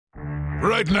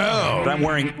right now. I'm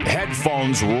wearing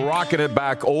headphones, rocking it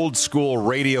back, old school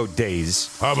radio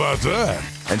days. How about that?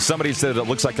 And somebody said it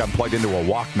looks like I'm plugged into a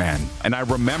Walkman. And I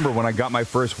remember when I got my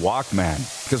first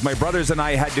Walkman, because my brothers and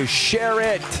I had to share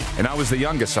it. And I was the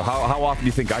youngest, so how often do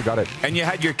you think I got it? And you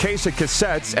had your case of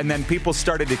cassettes, and then people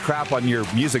started to crap on your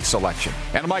music selection.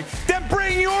 And I'm like, then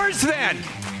bring yours then!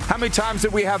 How many times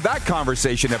did we have that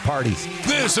conversation at parties?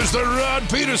 This is the Rod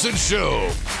Peterson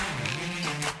Show.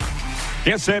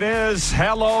 Yes, it is.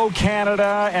 Hello,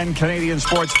 Canada and Canadian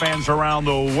sports fans around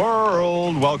the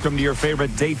world. Welcome to your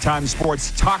favorite daytime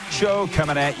sports talk show,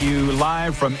 coming at you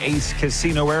live from Ace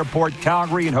Casino Airport,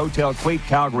 Calgary, and Hotel Cleat,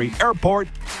 Calgary Airport.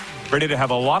 Ready to have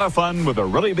a lot of fun with a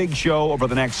really big show over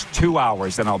the next 2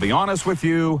 hours. And I'll be honest with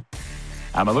you,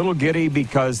 I'm a little giddy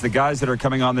because the guys that are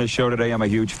coming on this show today, I'm a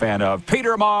huge fan of.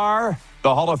 Peter Maher,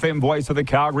 the Hall of Fame voice of the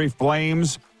Calgary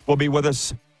Flames, will be with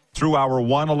us through hour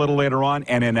one a little later on,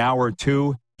 and in hour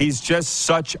two, he's just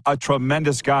such a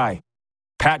tremendous guy.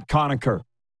 Pat Conacher,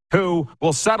 who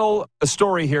will settle a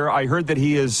story here. I heard that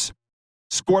he has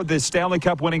scored the Stanley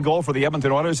Cup winning goal for the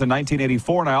Edmonton Oilers in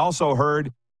 1984, and I also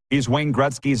heard he's Wayne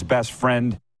Gretzky's best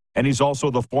friend, and he's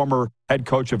also the former head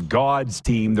coach of God's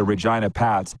team, the Regina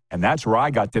Pats, and that's where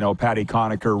I got to know Patty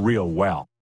Conacher real well.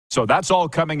 So that's all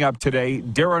coming up today.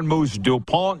 Darren Moose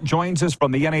Dupont joins us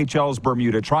from the NHL's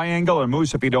Bermuda Triangle. And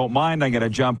Moose, if you don't mind, I'm going to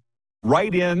jump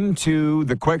right into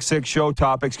the Quick Six show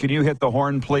topics. Can you hit the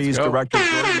horn, please, Director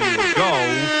Jordan? Go.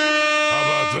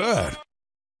 How about that?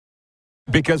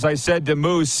 Because I said to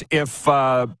Moose, if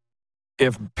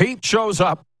Pete shows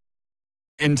up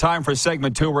in time for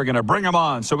segment 2, we're going to bring him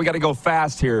on. So we got to go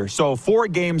fast here. So 4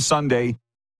 games Sunday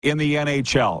in the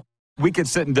NHL. We could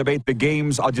sit and debate the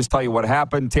games. I'll just tell you what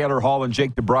happened. Taylor Hall and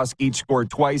Jake DeBrusk each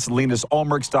scored twice. Linus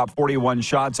Ullmark stopped 41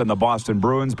 shots, and the Boston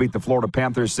Bruins beat the Florida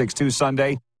Panthers 6-2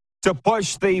 Sunday. To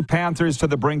push the Panthers to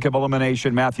the brink of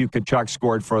elimination, Matthew Tkachuk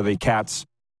scored for the Cats,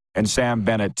 and Sam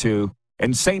Bennett, too.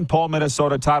 In St. Paul,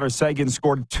 Minnesota, Tyler Seguin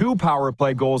scored 2 power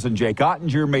play goals, and Jake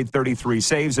Ottinger made 33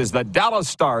 saves as the Dallas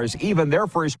Stars even their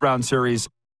first-round series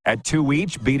at 2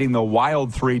 each, beating the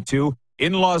Wild 3-2.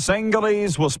 In Los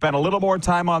Angeles, we'll spend a little more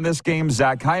time on this game.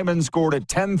 Zach Hyman scored at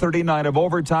 10:39 of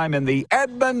overtime, and the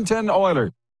Edmonton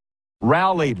Oilers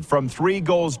rallied from 3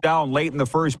 goals down late in the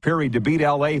first period to beat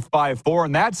L.A. 5-4,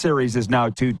 and that series is now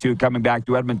 2-2 coming back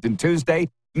to Edmonton Tuesday.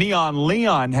 Neon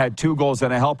Leon had 2 goals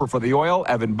and a helper for the Oil.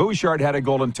 Evan Bouchard had a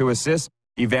goal and 2 assists.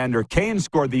 Evander Kane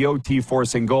scored the OT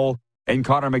forcing goal, and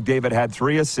Connor McDavid had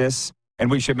 3 assists.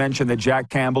 And we should mention that Jack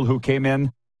Campbell, who came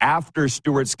in after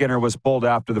Stuart Skinner was pulled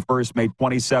after the first, made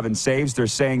 27 saves. They're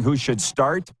saying who should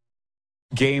start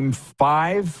Game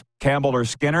 5, Campbell or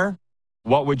Skinner.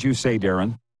 What would you say,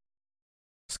 Darren?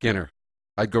 Skinner.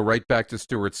 I'd go right back to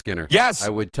Stuart Skinner. Yes. I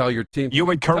would tell your team. You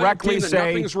would correctly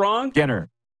say nothing's wrong. Skinner.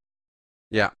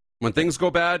 Yeah. When things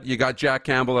go bad, you got Jack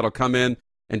Campbell that'll come in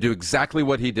and do exactly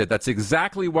what he did. That's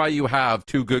exactly why you have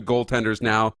 2 good goaltenders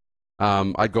now.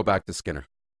 I'd go back to Skinner.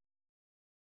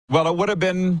 Well, it would have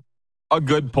been a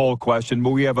good poll question, but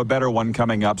we have a better one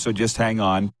coming up, so just hang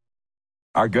on.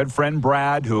 Our good friend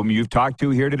Brad, whom you've talked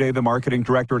to here today, the marketing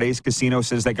director at Ace Casino,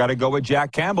 says they got to go with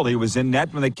Jack Campbell. He was in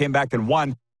net when they came back and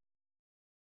won.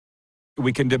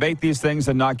 We can debate these things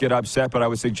and not get upset, but I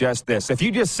would suggest this. If you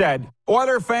just said,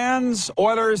 Oiler fans,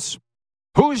 Oilers,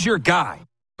 who's your guy?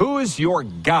 Who is your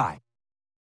guy?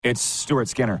 It's Stuart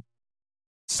Skinner.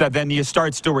 So then you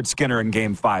start Stuart Skinner in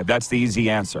Game 5. That's the easy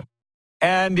answer.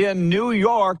 And in New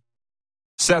York,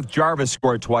 Seth Jarvis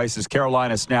scored twice as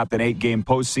Carolina snapped an 8-game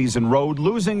postseason road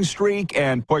losing streak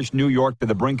and pushed New York to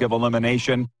the brink of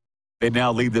elimination. They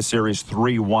now lead the series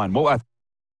 3-1. Well, it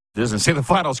doesn't say the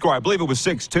final score. I believe it was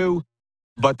 6-2,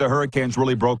 but the Hurricanes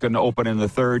really broken open in the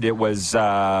third. It was,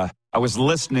 I was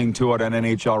listening to it on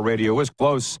NHL radio. It was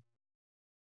close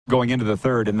going into the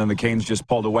third, and then the Canes just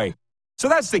pulled away. So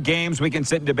that's the games. We can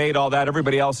sit and debate all that.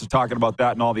 Everybody else is talking about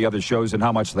that and all the other shows and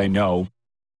how much they know.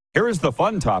 Here is the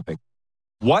fun topic.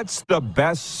 What's the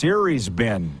best series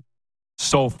been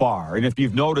so far? And if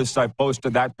you've noticed, I've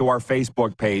posted that to our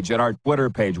Facebook page and our Twitter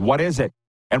page. What is it?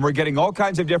 And we're getting all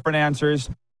kinds of different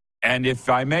answers. And if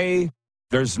I may,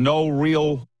 there's no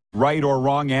real right or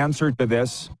wrong answer to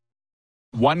this.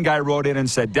 One guy wrote in and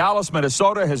said, Dallas,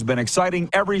 Minnesota has been exciting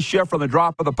every shift from the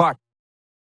drop of the puck.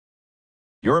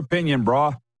 Your opinion,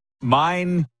 brah.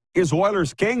 Mine is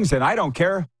Oilers Kings, and I don't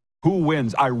care who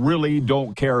wins. I really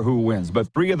don't care who wins.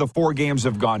 But 3 of the 4 games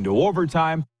have gone to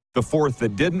overtime. The 4th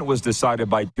that didn't was decided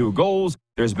by 2 goals.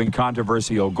 There's been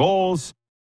controversial goals.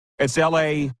 It's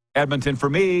L.A., Edmonton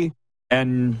for me.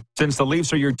 And since the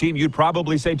Leafs are your team, you'd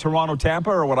probably say Toronto,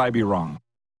 Tampa, or would I be wrong?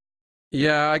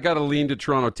 Yeah, I got to lean to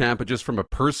Toronto Tampa just from a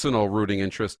personal rooting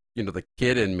interest, the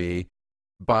kid in me.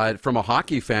 But from a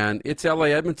hockey fan, it's LA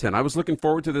Edmonton. I was looking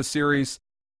forward to this series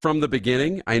from the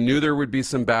beginning. I knew there would be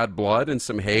some bad blood and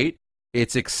some hate.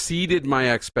 It's exceeded my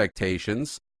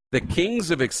expectations. The Kings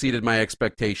have exceeded my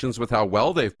expectations with how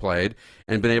well they've played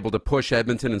and been able to push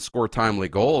Edmonton and score timely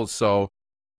goals. So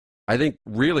I think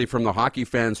really from the hockey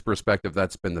fans' perspective,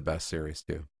 that's been the best series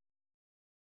too.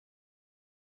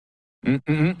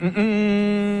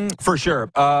 For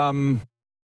sure. I'm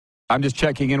just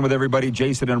checking in with everybody.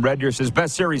 Jason and Red Deer says,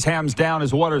 best series hands down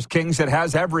is Waters Kings. It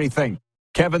has everything.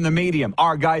 Kevin the Medium,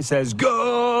 our guy, says,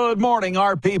 good morning,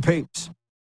 RP peeps.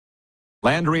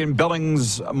 Landry in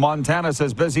Billings, Montana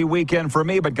says, busy weekend for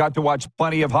me, but got to watch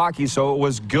plenty of hockey, so it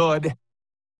was good.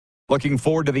 Looking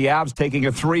forward to the Avs taking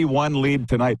a 3-1 lead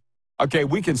tonight. Okay,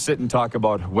 we can sit and talk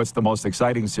about what's the most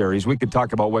exciting series. We could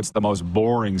talk about what's the most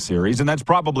boring series, and that's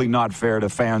probably not fair to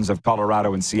fans of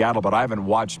Colorado and Seattle, but I haven't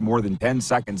watched more than 10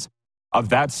 seconds of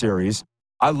that series.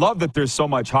 I love that there's so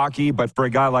much hockey, but for a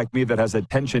guy like me that has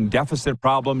attention deficit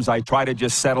problems, I try to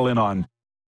just settle in on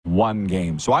one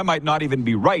game. So I might not even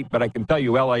be right, but I can tell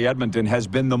you LA Edmonton has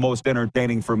been the most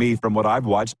entertaining for me from what I've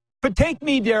watched. But take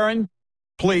me, Darren,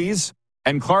 please,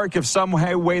 and Clark, if some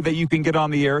way that you can get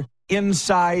on the air,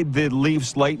 inside the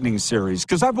Leafs Lightning series,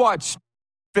 because I've watched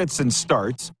fits and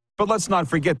starts, but let's not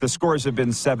forget the scores have been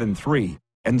 7-3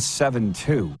 and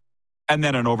 7-2, and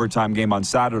then an overtime game on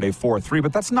Saturday 4-3,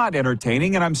 but that's not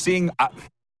entertaining, and I'm seeing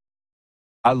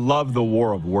I love the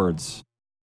war of words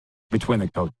between the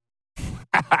coaches.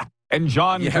 And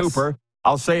John Cooper,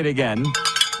 I'll say it again,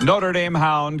 Notre Dame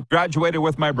Hound, graduated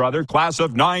with my brother, class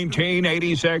of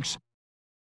 1986.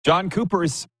 John Cooper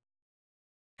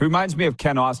reminds me of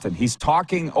Ken Austin. He's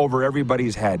talking over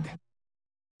everybody's head.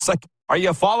 It's like, are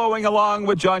you following along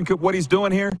with John Cooper, what he's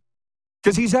doing here?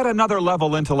 Because he's at another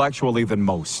level intellectually than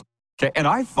most. Okay, and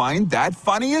I find that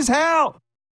funny as hell.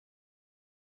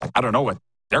 I don't know what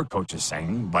their coach is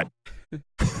saying, but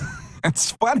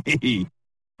it's funny.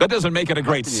 That doesn't make it a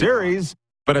great series,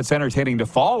 but it's entertaining to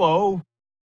follow.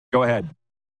 Go ahead.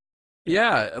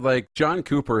 Yeah, like John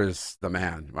Cooper is the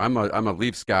man. I'm a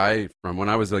Leafs guy from when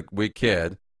I was a wee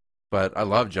kid. But I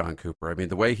love John Cooper. I mean,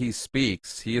 the way he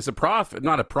speaks, he is a prophet,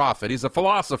 not a prophet, he's a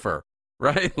philosopher,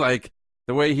 right? Like,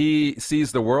 the way he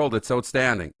sees the world, it's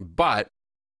outstanding. But,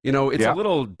 it's a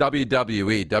little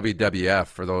WWE, WWF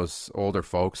for those older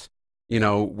folks,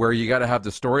 where you got to have the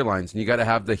storylines, and you got to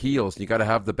have the heels, and you got to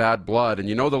have the bad blood, and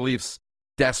the Leafs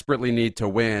desperately need to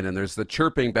win, and there's the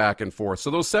chirping back and forth.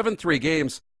 So those 7-3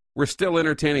 games were still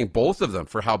entertaining, both of them,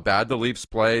 for how bad the Leafs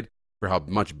played, for how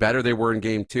much better they were in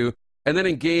Game 2. And then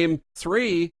in Game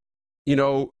 3,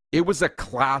 it was a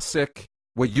classic,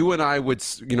 what you and I would,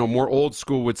 more old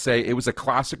school would say, it was a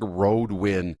classic road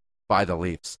win by the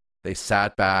Leafs. They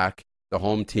sat back, the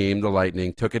home team, the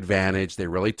Lightning, took advantage. They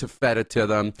really fed it to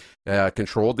them,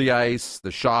 controlled the ice,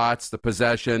 the shots, the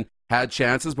possession, had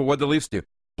chances. But what did the Leafs do?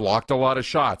 Blocked a lot of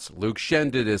shots. Luke Shen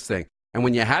did his thing. And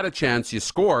when you had a chance, you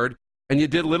scored, and you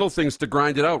did little things to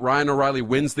grind it out. Ryan O'Reilly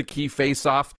wins the key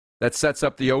faceoff that sets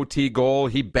up the OT goal.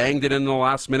 He banged it in the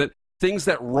last minute. Things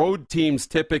that road teams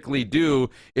typically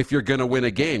do if you're going to win a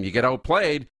game. You get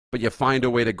outplayed, but you find a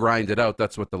way to grind it out.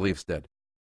 That's what the Leafs did.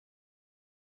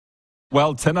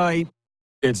 Well, tonight,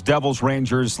 it's Devils,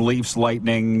 Rangers, Leafs,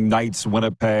 Lightning, Knights,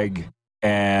 Winnipeg,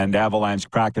 and Avalanche,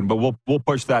 Kraken. But we'll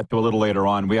push that to a little later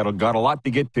on. We got a lot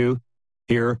to get to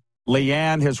here.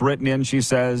 Leanne has written in. She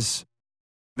says,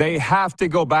 they have to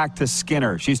go back to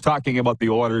Skinner. She's talking about the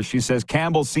Oilers. She says,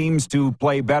 Campbell seems to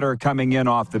play better coming in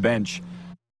off the bench.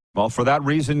 Well, for that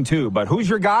reason, too. But who's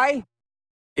your guy?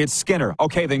 It's Skinner.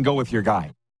 Okay, then go with your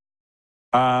guy.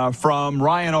 From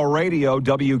Ryan O'Radio,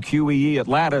 WQEE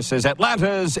Atlanta, says,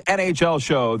 Atlanta's NHL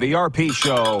show, the RP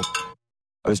show.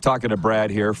 I was talking to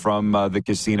Brad here from the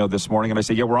casino this morning, and I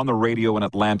said, yeah, we're on the radio in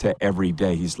Atlanta every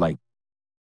day. He's like,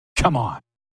 come on.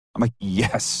 I'm like,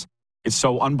 yes. It's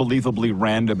so unbelievably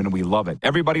random, and we love it.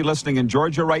 Everybody listening in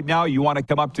Georgia right now, you want to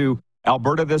come up to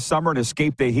Alberta this summer and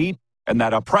escape the heat and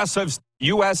that oppressive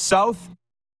U.S. South?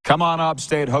 Come on up,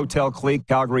 stay at Hotel Clique,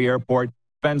 Calgary Airport,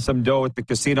 spend some dough at the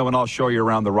casino, and I'll show you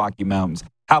around the Rocky Mountains.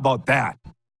 How about that?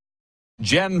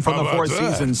 Jen from the Four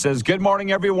Seasons says, good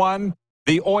morning, everyone.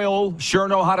 The Oil sure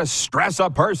know how to stress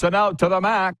a person out to the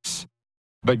max.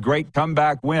 But great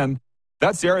comeback win.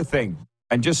 That's the other thing.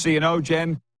 And just so you know,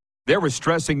 Jen, they were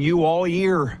stressing you all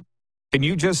year. Can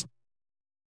you just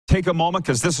take a moment,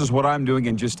 because this is what I'm doing,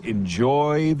 and just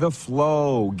enjoy the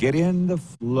flow. Get in the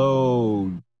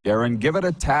flow. Darren, give it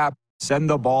a tap. Send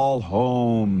the ball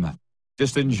home.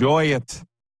 Just enjoy it.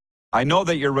 I know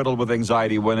that you're riddled with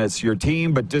anxiety when it's your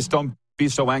team, but just don't be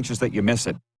so anxious that you miss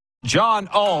it. John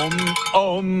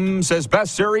Ohm says,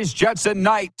 best series, Jets and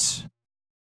Knights.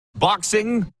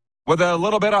 Boxing with a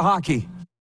little bit of hockey.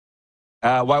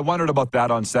 Well, I wondered about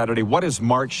that on Saturday. What is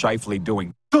Mark Scheifele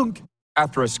doing? Dunk!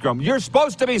 After a scrum. You're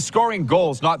supposed to be scoring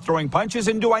goals, not throwing punches.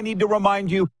 And do I need to remind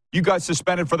you, you got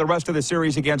suspended for the rest of the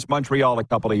series against Montreal a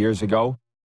couple of years ago.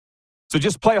 So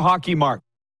just play hockey, Mark.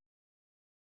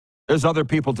 There's other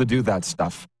people to do that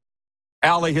stuff.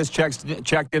 Allie has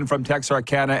checked in from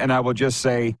Texarkana, and I will just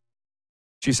say,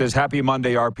 she says, happy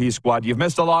Monday, RP Squad. You've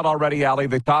missed a lot already, Allie.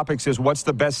 The topic is, what's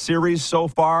the best series so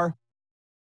far?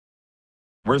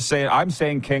 I'm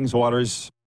saying Kings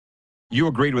Oilers. You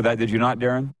agreed with that, did you not,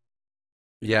 Darren?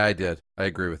 Yeah, I did. I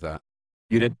agree with that.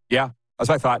 You did? Yeah, as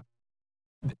I thought.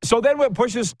 So then what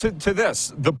pushes to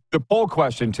this, the poll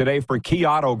question today for Key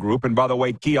Auto Group, and by the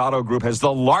way, Key Auto Group has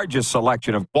the largest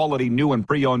selection of quality new and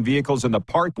pre-owned vehicles in the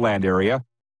Parkland area.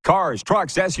 Cars,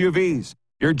 trucks, SUVs.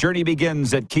 Your journey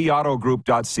begins at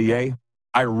keyautogroup.ca.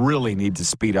 I really need to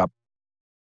speed up.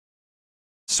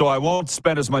 So I won't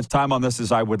spend as much time on this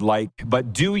as I would like,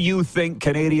 but do you think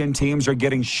Canadian teams are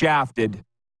getting shafted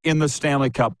in the Stanley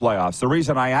Cup playoffs? The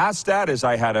reason I asked that is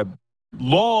I had a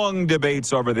long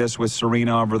debates over this with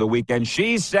Serena over the weekend.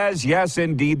 She says, yes,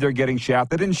 indeed, they're getting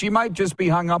shafted, and she might just be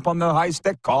hung up on the high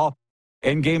stick call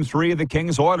in Game 3 of the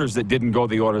Kings Oilers that didn't go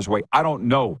the Oilers' way. I don't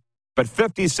know. But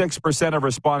 56% of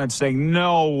respondents saying,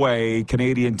 no way,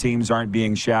 Canadian teams aren't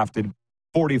being shafted.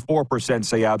 44%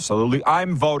 say absolutely.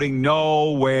 I'm voting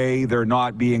no way they're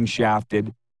not being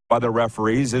shafted by the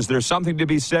referees. Is there something to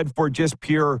be said for just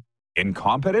pure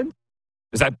incompetent?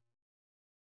 Is that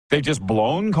they just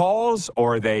blown calls,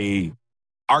 or they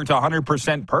aren't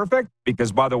 100% perfect?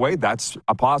 Because, by the way, that's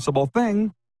a possible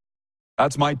thing.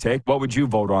 That's my take. What would you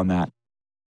vote on that?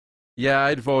 Yeah,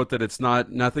 I'd vote that it's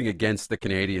nothing against the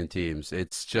Canadian teams.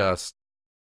 It's just,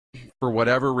 for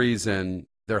whatever reason,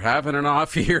 they're having an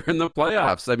off year in the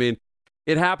playoffs. I mean,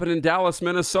 it happened in Dallas,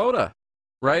 Minnesota,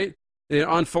 right?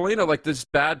 On Foligno, like this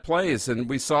bad plays, and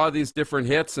we saw these different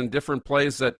hits and different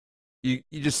plays that you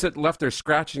just sit left there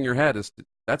scratching your head.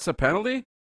 That's a penalty?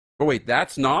 But wait,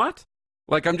 that's not?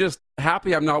 Like, I'm just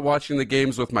happy I'm not watching the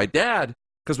games with my dad,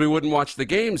 because we wouldn't watch the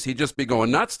games. He'd just be going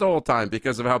nuts the whole time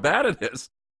because of how bad it is.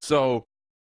 So,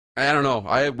 I don't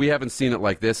know. We haven't seen it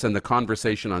like this, and the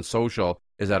conversation on social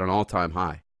is at an all-time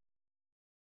high.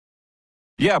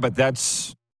 Yeah, but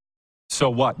so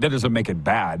what? That doesn't make it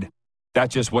bad.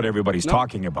 That's just what everybody's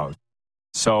talking about.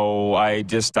 So I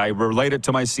relate it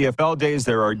to my CFL days.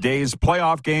 There are days,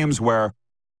 playoff games, where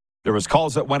there was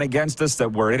calls that went against us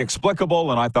that were inexplicable,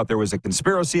 and I thought there was a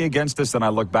conspiracy against us, and I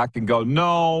look back and go,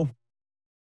 no,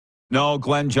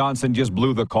 Glenn Johnson just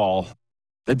blew the call.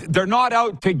 They're not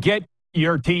out to get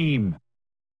your team.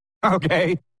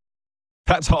 Okay?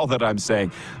 That's all that I'm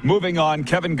saying. Moving on,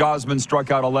 Kevin Gausman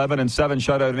struck out 11 and 7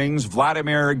 shutout innings.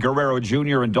 Vladimir Guerrero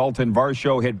Jr. and Dalton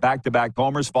Varsho hit back-to-back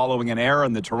homers following an error,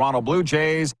 and the Toronto Blue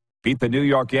Jays beat the New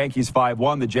York Yankees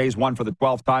 5-1. The Jays won for the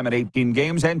 12th time in 18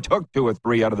 games and took 2 of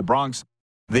 3 out of the Bronx.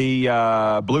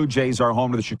 The Blue Jays are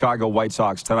home to the Chicago White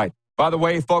Sox tonight. By the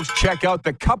way, folks, check out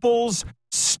the couples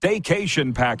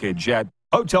staycation package at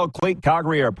Hotel Clique,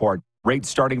 Calgary Airport. Rates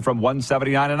starting from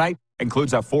 $179 a night.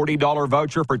 Includes a $40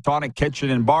 voucher for Tonic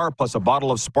Kitchen and Bar, plus a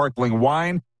bottle of sparkling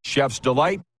wine, Chef's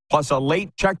Delight, plus a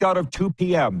late checkout of 2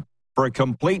 p.m. For a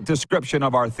complete description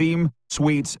of our theme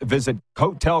suites, visit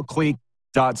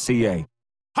hotelclique.ca.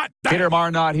 Peter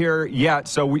Maher not here yet,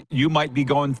 so you might be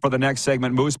going for the next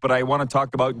segment, Moose, but I want to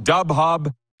talk about Dub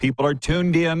Hub. People are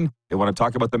tuned in. They want to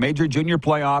talk about the major junior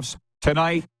playoffs.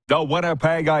 Tonight, the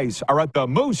Winnipeg Ice are at the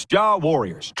Moose Jaw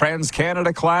Warriors.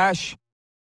 Trans-Canada Clash.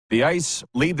 The Ice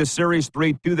lead the series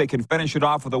 3-2. They can finish it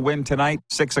off with a win tonight,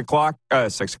 7 o'clock in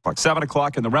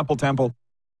the Rempel Temple.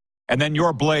 And then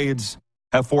your Blades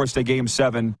have forced a Game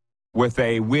 7 with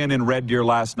a win in Red Deer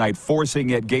last night,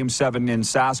 forcing it Game 7 in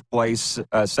Sask Place,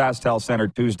 SaskTel Center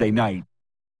Tuesday night.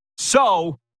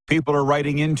 So people are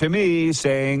writing into me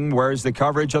saying, where's the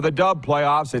coverage of the Dub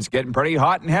playoffs? It's getting pretty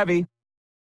hot and heavy.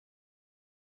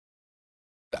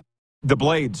 The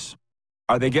Blades,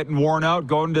 are they getting worn out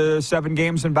going to 7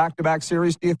 games in back-to-back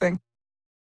series, do you think?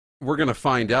 We're going to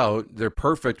find out. They're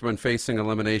perfect when facing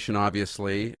elimination,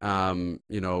 obviously. 3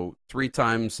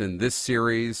 times in this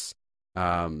series.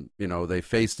 They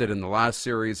faced it in the last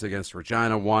series against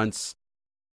Regina once.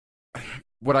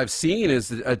 What I've seen is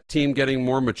a team getting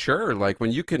more mature. Like,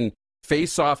 when you can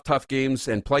face off tough games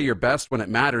and play your best when it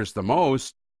matters the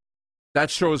most,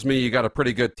 that shows me you got a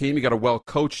pretty good team. You got a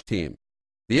well-coached team.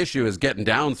 The issue is getting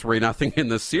down 3-0 in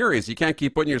the series. You can't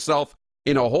keep putting yourself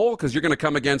in a hole, because you're going to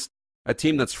come against a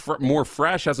team that's more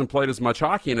fresh, hasn't played as much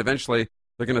hockey, and eventually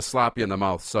they're going to slap you in the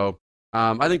mouth. So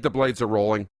I think the Blades are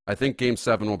rolling. I think Game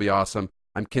 7 will be awesome.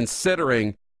 I'm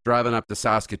considering driving up to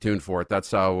Saskatoon for it.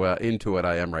 That's how into it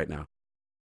I am right now.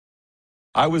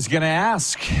 I was going to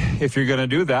ask if you're going to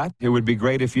do that. It would be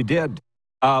great if you did.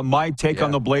 My take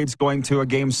on the Blades going to a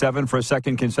Game 7 for a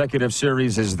second consecutive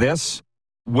series is this.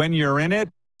 When you're in it,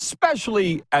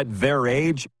 especially at their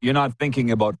age, you're not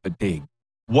thinking about fatigue.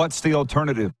 What's the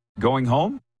alternative? Going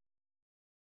home?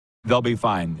 They'll be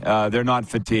fine. They're not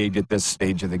fatigued at this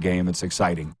stage of the game. It's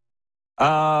exciting.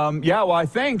 I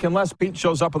think unless Pete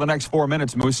shows up in the next 4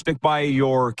 minutes, Moose, stick by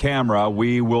your camera.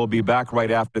 We will be back right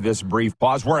after this brief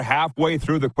pause. We're halfway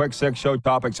through the Quick Six Show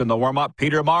topics in the warm-up.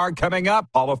 Peter Maher coming up,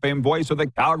 Hall of Fame voice of the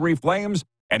Calgary Flames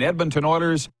and Edmonton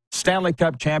Oilers, Stanley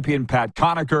Cup champion Pat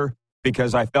Conacher,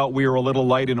 because I felt we were a little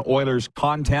light in Oilers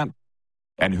content.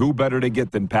 And who better to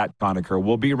get than Pat Conacher?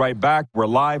 We'll be right back. We're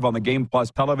live on the Game Plus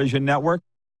television network,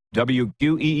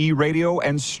 WQEE radio,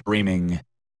 and streaming.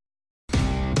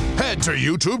 Head to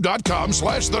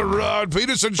youtube.com/The Rod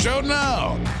Peterson Show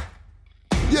now.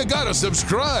 You gotta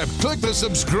subscribe. Click the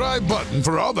subscribe button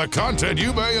for all the content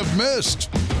you may have missed.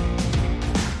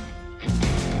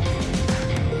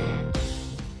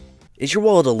 Is your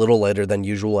wallet a little lighter than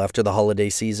usual after the holiday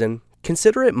season?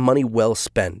 Consider it money well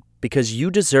spent, because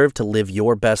you deserve to live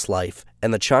your best life,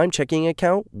 and the Chime checking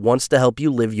account wants to help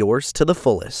you live yours to the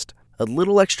fullest. A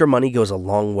little extra money goes a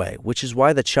long way, which is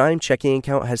why the Chime checking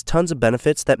account has tons of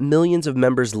benefits that millions of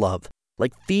members love,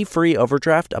 like fee-free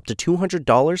overdraft up to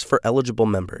 $200 for eligible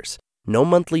members, no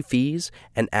monthly fees,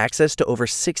 and access to over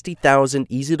 60,000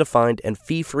 easy-to-find and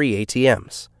fee-free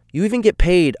ATMs. You even get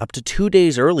paid up to 2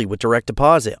 days early with direct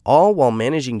deposit, all while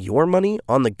managing your money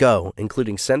on the go,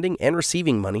 including sending and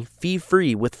receiving money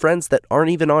fee-free with friends that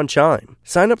aren't even on Chime.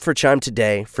 Sign up for Chime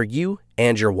today for you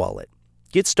and your wallet.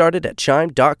 Get started at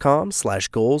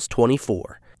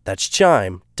chime.com/goals24. That's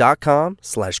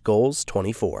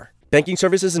chime.com/goals24. Banking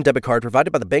services and debit card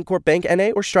provided by the Bancorp Bank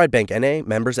N.A. or Stride Bank N.A.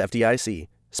 members FDIC.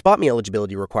 Spot me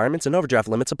eligibility requirements and overdraft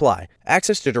limits apply.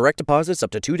 Access to direct deposits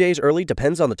up to 2 days early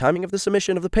depends on the timing of the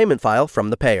submission of the payment file from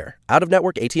the payer.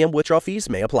 Out-of-network ATM withdrawal fees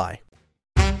may apply.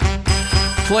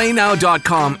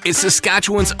 PlayNow.com is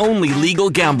Saskatchewan's only legal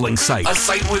gambling site. A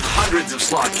site with hundreds of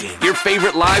slot games, your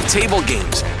favorite live table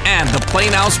games, and the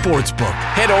PlayNow Sportsbook.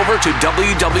 Head over to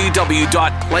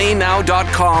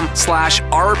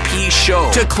www.playnow.com/RP Show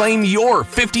to claim your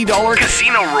 $50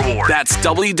 casino reward. That's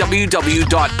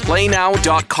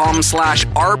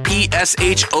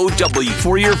www.playnow.com/RPSHOW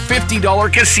for your $50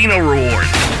 casino reward.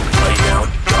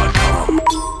 PlayNow.com.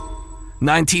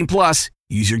 19 plus.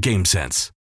 Use your game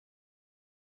sense.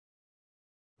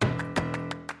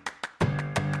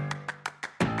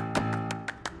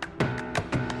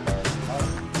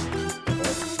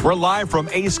 We're live from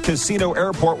Ace Casino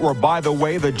Airport, where, by the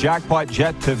way, the Jackpot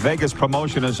Jet to Vegas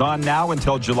promotion is on now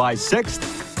until July 6th.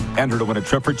 Enter to win a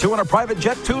trip for two on a private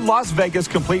jet to Las Vegas,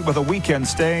 complete with a weekend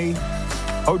stay,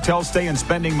 hotel stay, and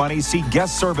spending money. See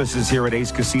guest services here at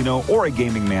Ace Casino or a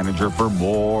gaming manager for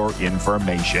more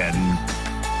information.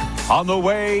 On the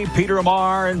way, Peter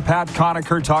Maher and Pat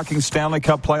Conacher talking Stanley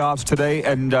Cup playoffs today,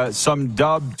 and some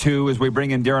dub, too, as we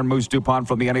bring in Darren Moose Dupont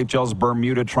from the NHL's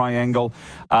Bermuda Triangle.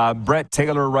 Brett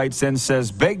Taylor writes in, says,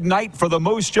 big night for the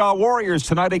Moose Jaw Warriors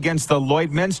tonight against the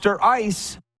Lloydminster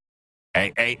Ice.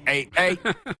 Hey.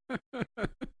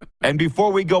 And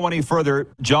before we go any further,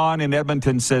 John in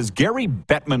Edmonton says, Gary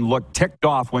Bettman looked ticked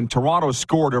off when Toronto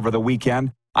scored over the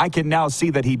weekend. I can now see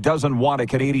that he doesn't want a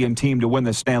Canadian team to win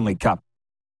the Stanley Cup.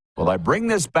 Well, I bring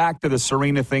this back to the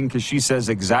Serena thing because she says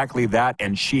exactly that,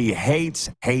 and she hates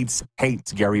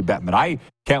Gary Bettman. I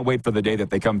can't wait for the day that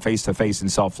they come face-to-face in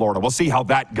South Florida. We'll see how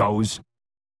that goes.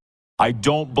 I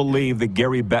don't believe that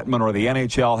Gary Bettman or the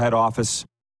NHL head office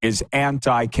is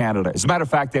anti-Canada. As a matter of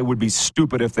fact, they would be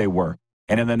stupid if they were.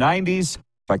 And in the 90s,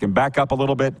 if I can back up a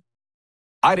little bit,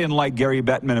 I didn't like Gary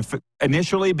Bettman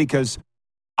initially because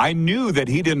I knew that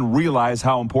he didn't realize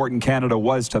how important Canada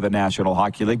was to the National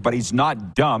Hockey League, but he's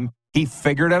not dumb. He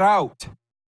figured it out.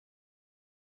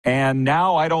 And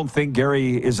now I don't think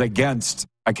Gary is against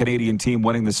a Canadian team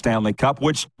winning the Stanley Cup,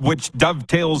 which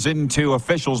dovetails into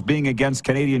officials being against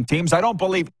Canadian teams. I don't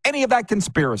believe any of that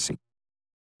conspiracy.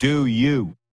 Do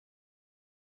you?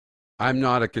 I'm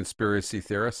not a conspiracy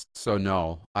theorist, so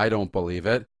no, I don't believe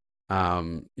it.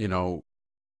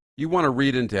 You want to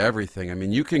read into everything. I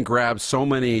mean, you can grab so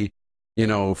many,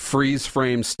 freeze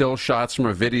frame still shots from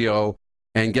a video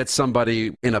and get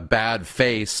somebody in a bad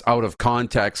face out of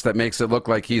context that makes it look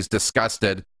like he's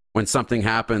disgusted when something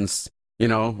happens,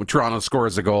 when Toronto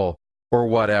scores a goal or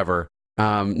whatever.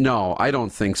 No, I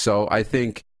don't think so. I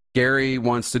think Gary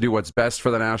wants to do what's best for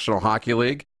the National Hockey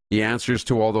League. He answers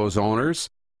to all those owners,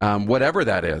 whatever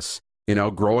that is,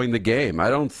 growing the game. I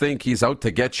don't think he's out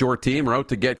to get your team or out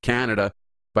to get Canada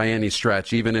by any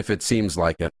stretch, even if it seems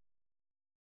like it.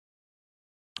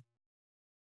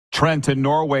 Trent in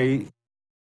Norway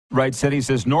writes in, he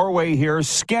says, Norway here,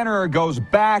 Skinner goes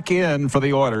back in for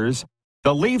the Oilers.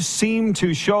 The Leafs seem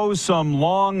to show some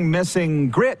long missing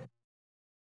grit.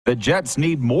 The Jets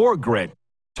need more grit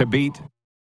to beat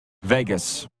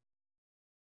Vegas.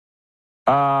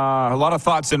 A lot of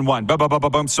thoughts in one.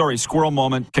 Sorry, squirrel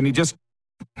moment. Can you just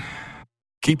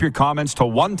keep your comments to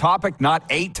one topic, not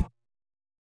 8?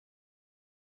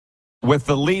 With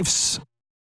the Leafs,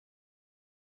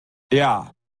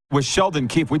 with Sheldon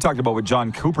Keefe, we talked about what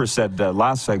John Cooper said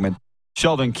last segment.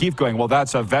 Sheldon Keefe going, well,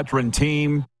 that's a veteran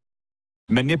team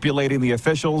manipulating the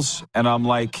officials. And I'm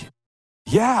like,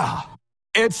 yeah,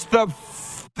 it's the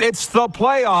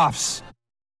playoffs.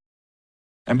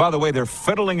 And by the way, they're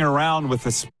fiddling around with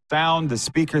the sound, the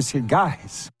speakers here.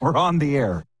 Guys, we're on the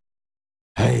air.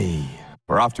 Hey,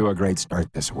 we're off to a great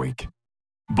start this week.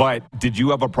 But did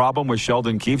you have a problem with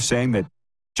Sheldon Keefe saying that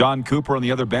John Cooper on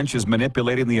the other bench is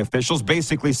manipulating the officials,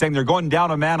 basically saying they're going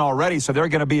down a man already, so they're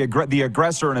going to be the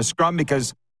aggressor in a scrum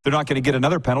because they're not going to get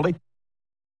another penalty?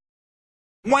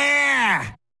 Wah!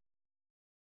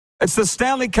 It's the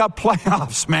Stanley Cup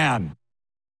Playoffs, man.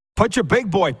 Put your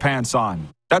big boy pants on.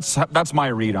 That's my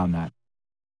read on that.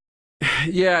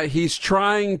 Yeah, he's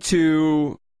trying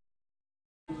to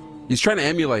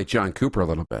emulate John Cooper a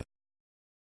little bit,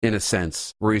 in a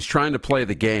sense, where he's trying to play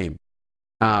the game.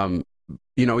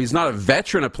 He's not a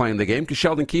veteran of playing the game because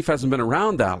Sheldon Keefe hasn't been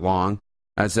around that long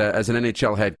as an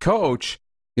NHL head coach,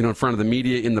 in front of the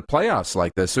media in the playoffs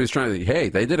like this. So he's trying to, hey,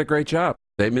 they did a great job.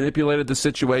 They manipulated the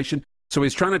situation. So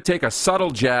he's trying to take a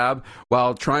subtle jab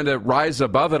while trying to rise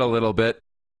above it a little bit.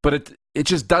 But it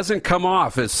just doesn't come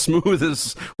off as smooth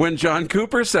as when John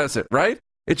Cooper says it, right?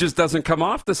 It just doesn't come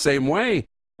off the same way.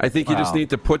 I think you just need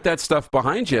to put that stuff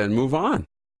behind you and move on.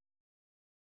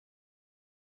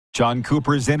 John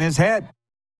Cooper's in his head.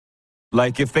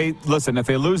 Like, if they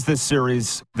lose this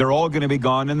series, they're all going to be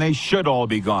gone, and they should all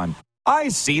be gone. I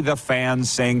see the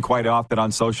fans saying quite often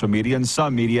on social media and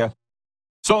some media,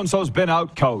 so-and-so's been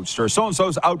out-coached, or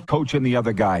so-and-so's out-coaching the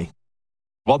other guy.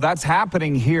 Well, that's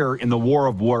happening here in the war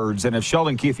of words, and if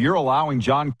Sheldon Keefe, you're allowing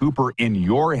John Cooper in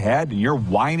your head, and you're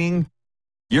whining,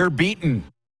 you're beaten.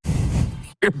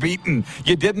 You're beaten.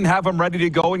 You didn't have him ready to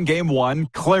go in game 1,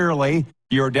 clearly.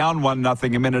 You're down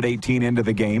 1-0 a minute 18 into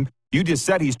the game. You just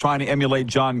said he's trying to emulate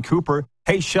John Cooper.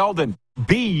 Hey, Sheldon,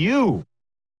 be you.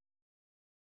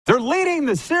 They're leading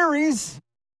the series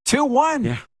 2-1.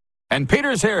 Yeah. And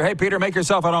Peter's here. Hey, Peter, make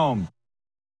yourself at home.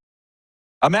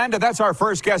 Amanda, that's our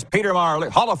first guest, Peter Maher,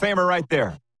 Hall of Famer right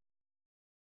there.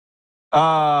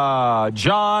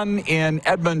 John in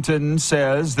Edmonton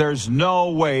says there's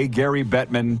no way Gary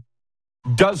Bettman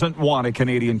doesn't want a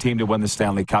Canadian team to win the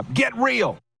Stanley Cup. Get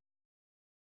real.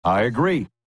 I agree.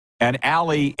 And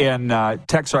Allie in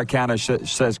Texarkana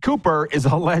says, Cooper is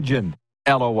a legend.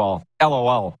 LOL.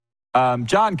 LOL.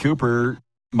 John Cooper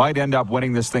might end up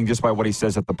winning this thing just by what he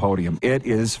says at the podium. It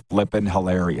is flippin'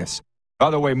 hilarious. By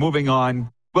the way, moving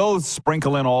on, we'll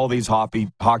sprinkle in all these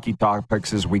hockey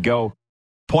topics as we go.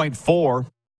 Point 4,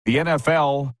 the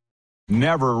NFL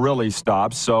never really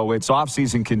stops, so its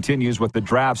offseason continues with the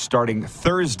draft starting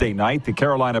Thursday night. The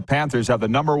Carolina Panthers have the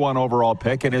number 1 overall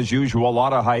pick, and as usual, a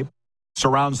lot of hype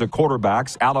surrounds the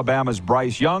quarterbacks. Alabama's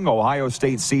Bryce Young, Ohio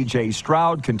State's C.J.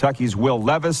 Stroud, Kentucky's Will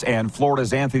Levis, and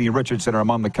Florida's Anthony Richardson are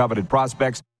among the coveted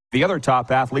prospects. The other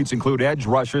top athletes include edge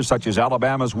rushers such as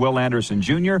Alabama's Will Anderson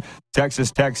Jr.,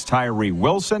 Texas Tech's Tyree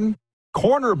Wilson.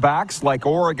 Cornerbacks like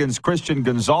Oregon's Christian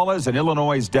Gonzalez and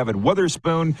Illinois' Devin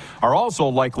Witherspoon are also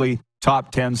likely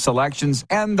top 10 selections.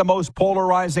 And the most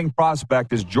polarizing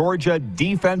prospect is Georgia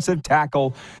defensive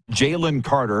tackle Jalen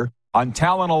Carter. On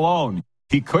talent alone,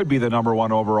 he could be the number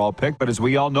 1 overall pick. But as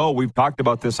we all know, we've talked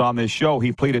about this on this show,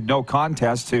 he pleaded no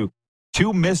contest to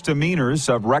 2 misdemeanors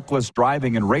of reckless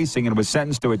driving and racing and was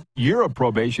sentenced to a year of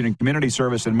probation and community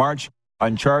service in March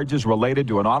on charges related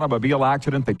to an automobile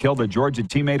accident that killed a Georgia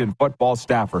teammate and football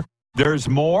staffer. There's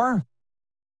more,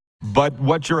 but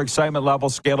what's your excitement level,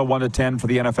 scale of 1 to 10 for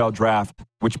the NFL draft,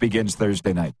 which begins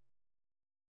Thursday night?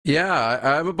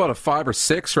 Yeah, I'm about a 5 or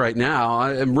 6 right now.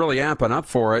 I'm really amping up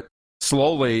for it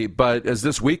slowly, but as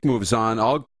this week moves on,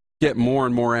 I'll get more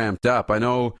and more amped up. I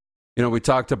know, we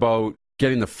talked about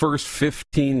getting the first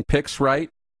 15 picks right.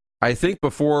 I think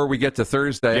before we get to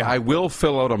Thursday, I will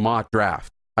fill out a mock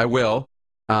draft. I will.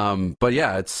 But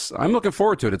yeah, I'm looking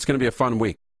forward to it. It's going to be a fun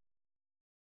week.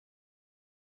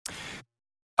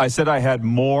 I said I had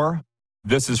more.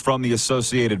 This is from the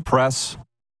Associated Press.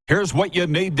 Here's what you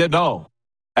need to know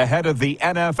ahead of the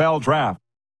NFL draft.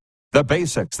 The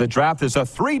basics. The draft is a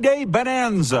 3-day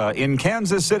bonanza in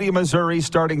Kansas City, Missouri,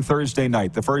 starting Thursday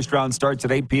night. The first round starts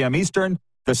at 8 p.m. Eastern.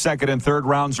 The second and third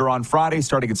rounds are on Friday,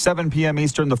 starting at 7 p.m.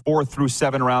 Eastern. The 4th through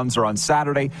 7 rounds are on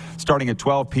Saturday, starting at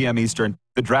 12 p.m. Eastern.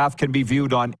 The draft can be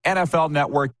viewed on NFL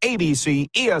Network, ABC,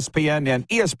 ESPN, and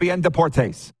ESPN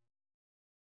Deportes.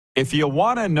 If you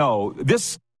want to know,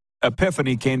 this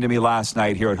epiphany came to me last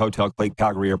night here at Hotel Clique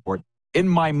Calgary Airport. In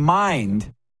my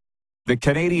mind, the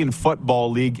Canadian Football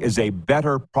League is a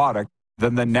better product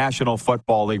than the National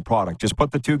Football League product. Just put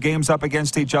the two games up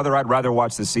against each other. I'd rather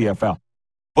watch the CFL.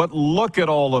 But look at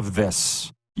all of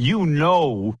this. You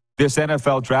know this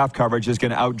NFL draft coverage is going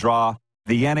to outdraw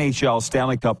the NHL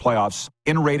Stanley Cup Playoffs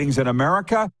in ratings in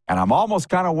America, and I'm almost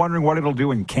kind of wondering what it'll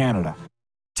do in Canada.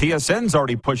 TSN's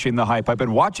already pushing the hype. I've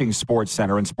been watching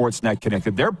SportsCenter and Sportsnet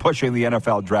Connected. They're pushing the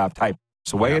NFL draft hype.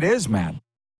 It's the way it is, man.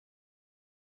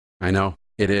 I know.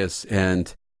 It is,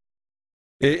 and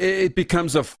it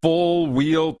becomes a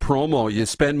full-wheel promo. You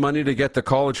spend money to get the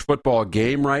college football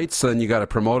game rights, and you got to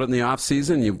promote it in the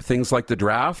offseason, things like the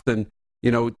draft. And,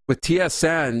 with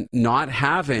TSN not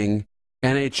having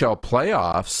NHL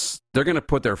playoffs, they're going to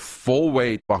put their full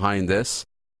weight behind this,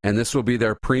 and this will be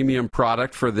their premium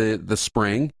product for the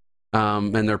spring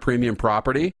and their premium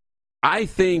property. I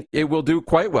think it will do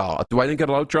quite well. Do I think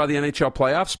it'll outdraw the NHL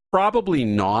playoffs? Probably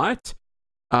not.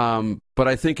 But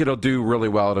I think it'll do really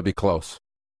well. It'll be close.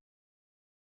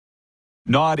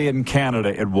 Not in Canada,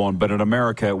 it won't, but in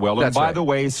America, it will. And by the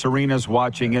way, Serena's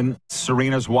watching in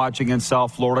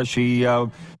South Florida.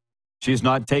 She's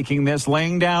not taking this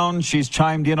laying down. She's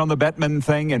chimed in on the Bettman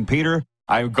thing. And Peter,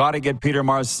 I've got to get Peter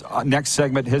Maher's next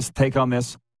segment, his take on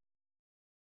this.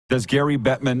 Does Gary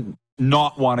Bettman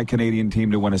not want a Canadian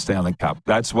team to win a Stanley Cup?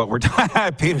 That's what we're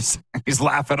talking. Peter's he's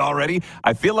laughing already.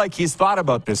 I feel like he's thought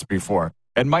about this before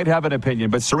and might have an opinion.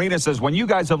 But Serena says, when you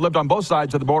guys have lived on both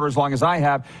sides of the border as long as I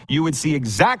have, you would see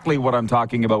exactly what I'm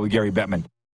talking about with Gary Bettman.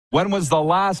 When was the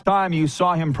last time you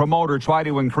saw him promote or try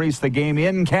to increase the game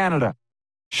in Canada?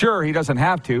 Sure, he doesn't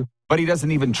have to, but he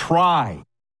doesn't even try.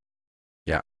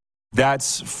 Yeah.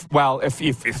 That's, well, if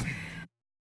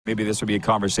maybe this would be a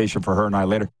conversation for her and I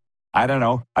later. I don't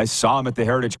know. I saw him at the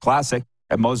Heritage Classic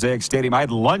at Mosaic Stadium. I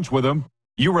had lunch with him.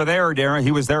 You were there, Darren.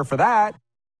 He was there for that.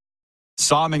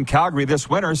 Saw him in Calgary this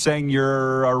winter saying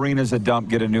your arena's a dump,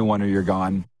 get a new one or you're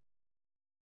gone.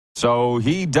 So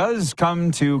he does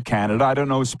come to Canada. I don't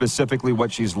know specifically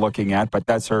what she's looking at, but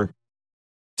that's her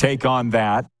take on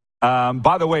that.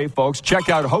 By the way, folks, check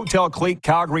out Hotel Clique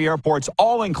Calgary Airport's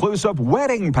all-inclusive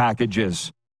wedding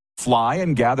packages. Fly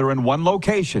and gather in one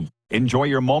location. Enjoy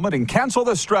your moment and cancel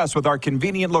the stress with our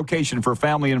convenient location for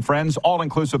family and friends.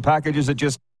 All-inclusive packages at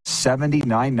just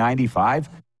 $79.95.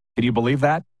 Can you believe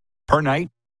that? Per night,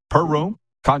 per room.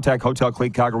 Contact Hotel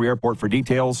Clique Calgary Airport for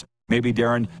details. Maybe,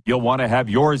 Darren, you'll want to have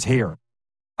yours here.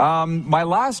 My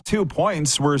last 2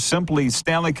 points were simply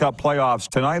Stanley Cup playoffs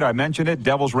tonight. I mentioned it.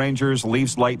 Devils, Rangers,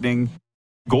 Leafs, Lightning,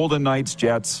 Golden Knights,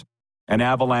 Jets, and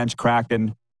Avalanche,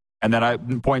 Kraken. And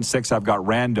then point 6, I've got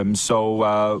random.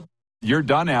 So you're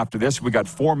done after this. We got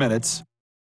 4 minutes.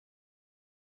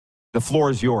 The floor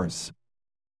is yours.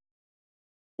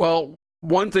 Well,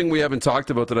 one thing we haven't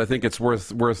talked about that I think it's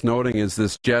worth noting is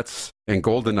this Jets and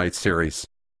Golden Knights series.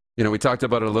 We talked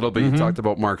about it a little bit. You talked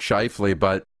about Mark Scheifele,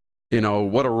 but,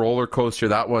 what a roller coaster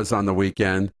that was on the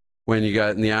weekend when you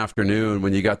got in the afternoon,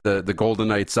 when you got the Golden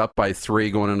Knights up by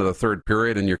 3 going into the third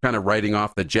period, and you're kind of writing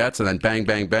off the Jets, and then bang,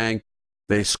 bang, bang,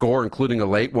 they score, including a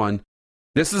late one.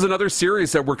 This is another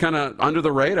series that we're kind of under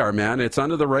the radar, man. It's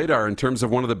under the radar in terms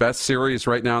of one of the best series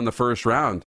right now in the first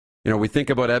round. We think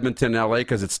about Edmonton, LA,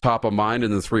 because it's top of mind in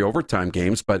the 3 overtime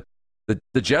games, but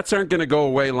the Jets aren't going to go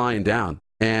away lying down.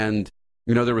 And,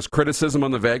 there was criticism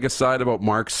on the Vegas side about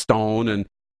Mark Stone, and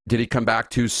did he come back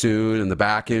too soon, and the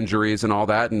back injuries and all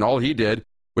that. And all he did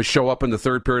was show up in the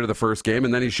third period of the first game,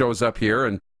 and then he shows up here,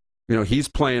 and, he's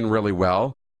playing really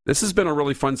well. This has been a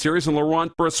really fun series, and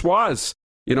Laurent Brossoit,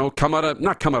 not come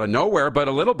out of nowhere, but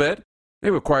a little bit. They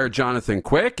acquired Jonathan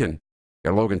Quick, and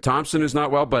got Logan Thompson, who's not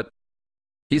well, but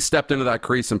he stepped into that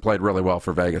crease and played really well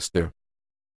for Vegas, too.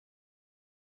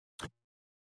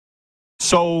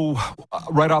 So,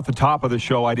 right off the top of the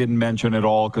show, I didn't mention at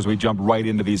all because we jumped right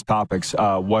into these topics,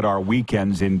 what our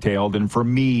weekends entailed. And for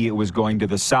me, it was going to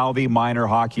the Southie Minor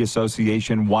Hockey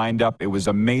Association wind-up. It was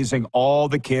amazing. All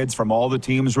the kids from all the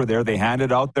teams were there. They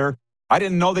handed out I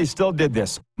didn't know they still did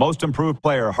this. Most improved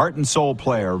player, heart and soul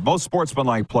player, most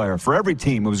sportsmanlike player for every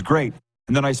team. It was great.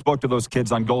 And then I spoke to those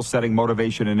kids on goal setting,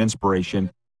 motivation, and inspiration.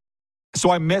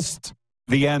 So I missed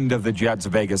the end of the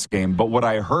Jets-Vegas game. But what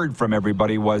I heard from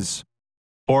everybody was,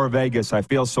 Poor Vegas. I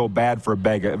feel so bad for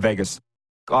Vegas.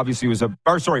 Obviously,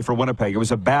 for Winnipeg. It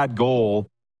was a bad goal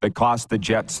that cost the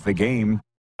Jets the game.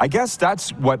 I guess that's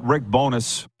what Rick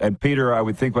Bowness and Peter, I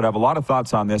would think, would have a lot of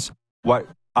thoughts on this. What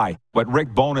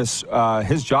Rick Bowness,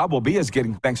 his job will be is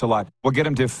thanks a lot, we'll get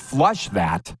him to flush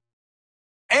that.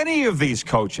 Any of these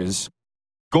coaches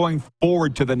going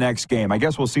forward to the next game. I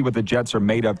guess we'll see what the Jets are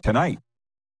made of tonight.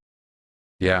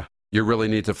 Yeah, you really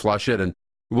need to flush it, and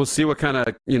we'll see what kind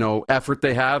of, effort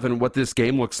they have and what this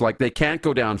game looks like. They can't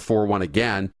go down 4-1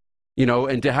 again,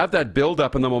 and to have that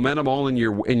build-up and the momentum all in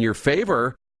your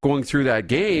favor going through that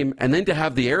game, and then to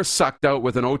have the air sucked out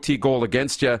with an OT goal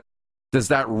against you, does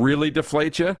that really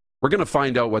deflate you? We're going to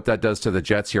find out what that does to the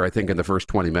Jets here, I think, in the first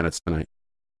 20 minutes tonight.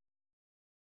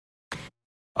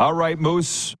 All right,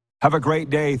 Moose. Have a great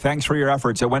day. Thanks for your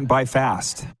efforts. It went by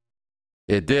fast.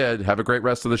 It did. Have a great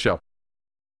rest of the show.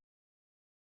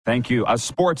 Thank you. A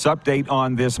sports update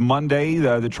on this Monday.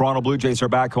 The Toronto Blue Jays are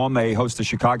back home. They host the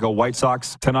Chicago White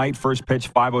Sox tonight. First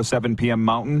pitch, 5:07 p.m.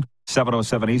 Mountain,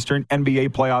 7:07 Eastern. NBA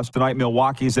playoffs tonight.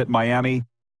 Milwaukee's at Miami,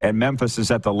 and Memphis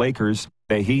is at the Lakers.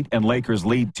 The Heat and Lakers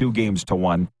lead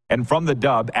 2-1. And from the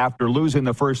dub, after losing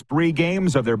the first 3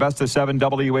 games of their best-of-7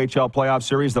 WHL playoff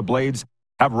series, the Blades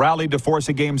have rallied to force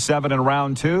a Game 7 in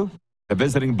Round 2. The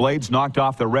visiting Blades knocked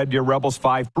off the Red Deer Rebels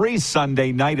 5-3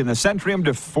 Sunday night in the Centrium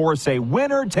to force a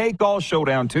winner-take-all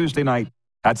showdown Tuesday night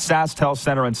at SaskTel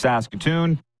Center in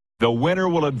Saskatoon. The winner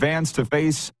will advance to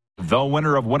face the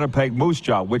winner of Winnipeg Moose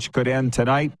Jaw, which could end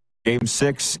tonight. Game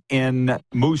 6 in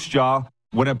Moose Jaw,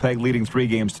 Winnipeg leading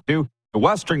 3-2. The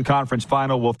Western Conference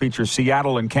Final will feature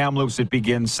Seattle and Kamloops. It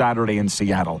begins Saturday in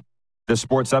Seattle. The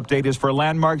sports update is for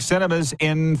Landmark Cinemas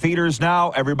in theaters now.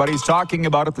 Everybody's talking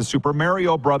about it. The Super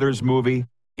Mario Brothers movie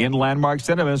in Landmark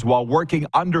Cinemas. While working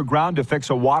underground to fix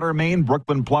a water main,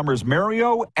 Brooklyn plumbers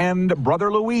Mario and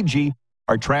brother Luigi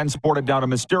are transported down a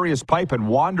mysterious pipe and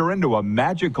wander into a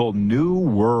magical new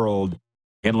world.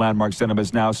 In Landmark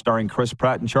Cinemas now, starring Chris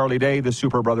Pratt and Charlie Day, the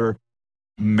Super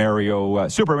Mario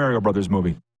Brothers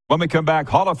movie. When we come back,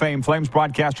 Hall of Fame Flames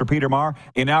broadcaster Peter Maher.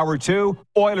 In Hour 2,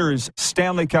 Oilers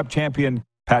Stanley Cup champion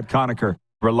Pat Conacher.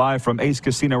 We're live from Ace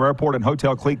Casino Airport and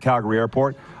Hotel Clique Calgary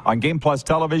Airport on Game Plus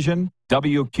Television,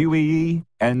 WQEE,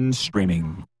 and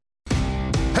streaming.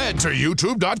 Head to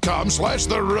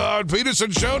youtube.com/The Rod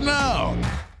Peterson Show now.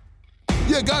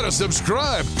 You gotta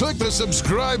subscribe. Click the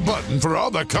subscribe button for all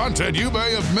the content you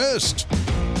may have missed.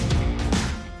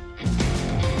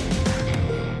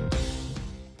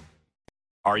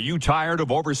 Are you tired of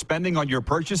overspending on your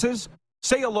purchases?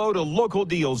 Say hello to local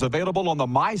deals available on the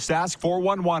MySask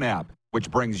 411 app, which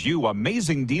brings you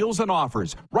amazing deals and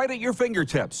offers right at your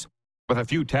fingertips. With a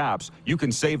few taps, you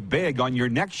can save big on your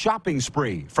next shopping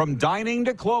spree, from dining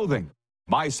to clothing.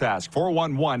 MySask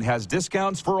 411 has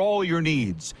discounts for all your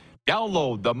needs.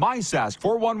 Download the MySask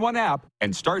 411 app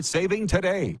and start saving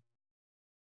today.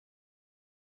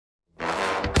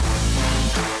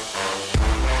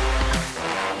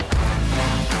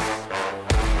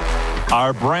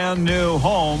 Our brand new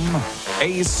home,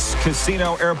 Ace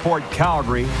Casino Airport,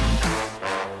 Calgary.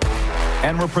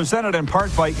 And we're presented in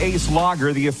part by Ace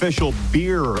Lager, the official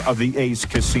beer of the Ace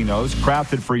Casinos,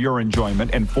 crafted for your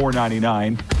enjoyment, and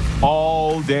 $4.99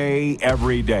 all day,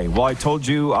 every day. Well, I told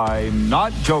you I'm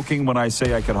not joking when I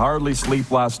say I could hardly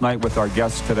sleep last night with our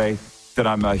guest today that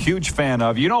I'm a huge fan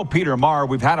of. You know Peter Maher,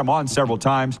 we've had him on several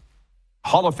times.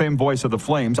 Hall of Fame voice of the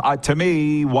Flames. To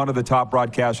me, one of the top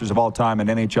broadcasters of all time in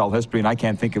NHL history, and I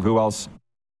can't think of who else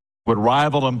would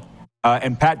rival him.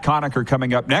 And Pat Conacher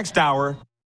coming up next hour.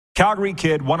 Calgary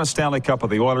kid, won a Stanley Cup with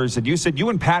the Oilers. And you said you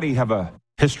and Patty have a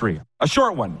history, a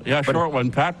short one. Yeah, short one.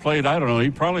 Pat played, I don't know,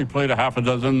 he probably played a half a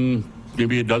dozen,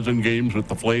 maybe a dozen games with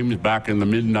the Flames back in the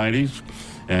mid-'90s.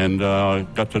 And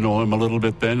got to know him a little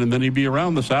bit then. And then he'd be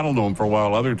around the Saddle Dome for a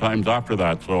while, other times after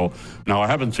that. So now I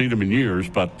haven't seen him in years,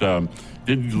 but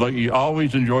he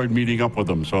always enjoyed meeting up with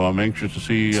him. So I'm anxious to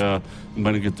see. I'm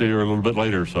going to get there a little bit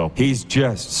later. So he's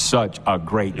just such a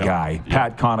great guy.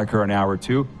 Pat Conacher, an hour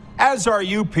two. As are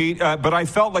you, Pete. But I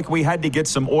felt like we had to get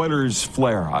some Oilers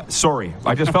flair. Sorry.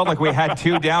 I just felt like we had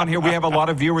to down here. We have a lot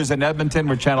of viewers in Edmonton.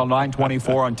 We're Channel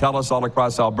 924 on TELUS all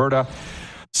across Alberta.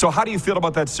 So how do you feel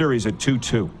about that series at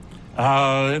 2-2?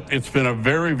 It's been a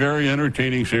very, very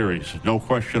entertaining series. No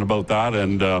question about that.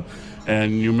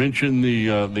 And you mentioned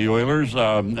the Oilers,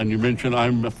 and you mentioned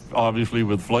I'm obviously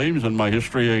with Flames, and my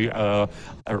history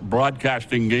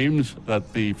broadcasting games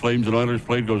that the Flames and Oilers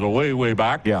played goes way, way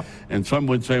back. Yeah. And some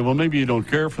would say, well, maybe you don't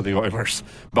care for the Oilers.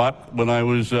 But when I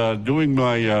was doing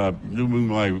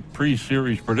my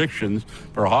pre-series predictions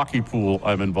for a hockey pool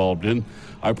I'm involved in,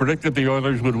 I predicted the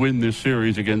Oilers would win this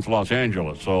series against Los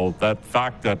Angeles. So that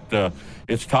fact that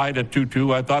It's tied at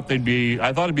 2-2. I thought it'd be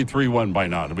 3-1 by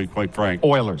now, to be quite frank.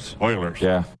 Oilers.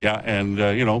 Yeah. And,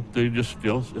 they just,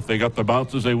 if they got the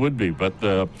bounces, they would be. But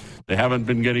they haven't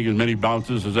been getting as many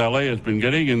bounces as LA has been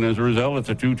getting. And as a result, it's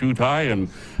a 2-2 tie and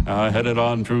headed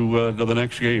on to the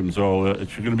next game. So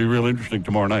it's going to be real interesting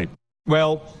tomorrow night.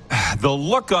 Well, the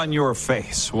look on your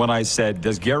face when I said,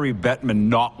 does Gary Bettman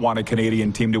not want a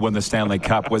Canadian team to win the Stanley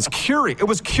Cup was curious. It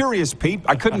was curious, Pete.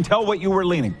 I couldn't tell what you were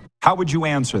leaning. How would you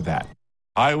answer that?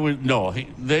 I would no.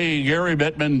 Gary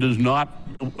Bettman does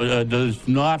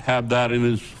not have that in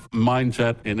his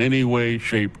mindset in any way,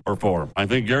 shape, or form. I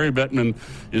think Gary Bettman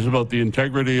is about the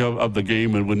integrity of the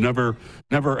game and would never,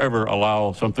 ever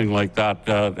allow something like that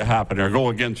to happen or go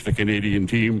against a Canadian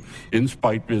team in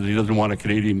spite because he doesn't want a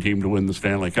Canadian team to win the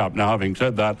Stanley Cup. Now, having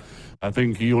said that, I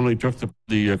think he only took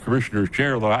the commissioner's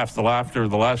chair after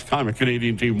the last time a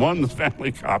Canadian team won the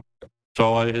Stanley Cup.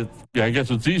 So I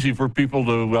guess it's easy for people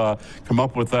to come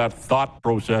up with that thought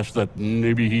process that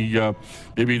maybe he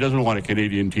doesn't want a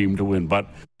Canadian team to win. But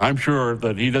I'm sure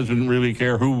that he doesn't really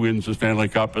care who wins the Stanley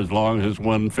Cup as long as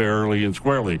won fairly and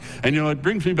squarely. And, it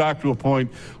brings me back to a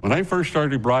point when I first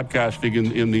started broadcasting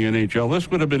in the NHL. This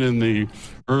would have been in the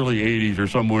early 80s or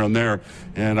somewhere in there.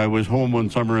 And I was home one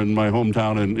summer in my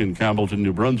hometown in Campbellton,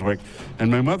 New Brunswick.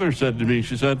 And my mother said to me,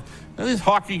 she said, are any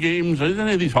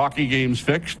of these hockey games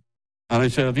fixed? And I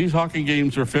said, if these hockey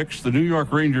games are fixed, the New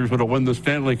York Rangers would have won the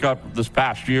Stanley Cup this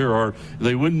past year, or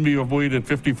they wouldn't have waited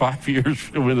 55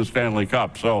 years to win the Stanley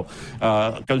Cup. So,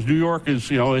 because New York is,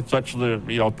 it's such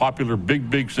the, popular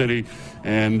big city,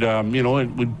 and,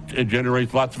 it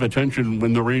generates lots of attention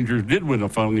when the Rangers did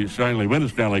finally win a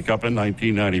Stanley Cup in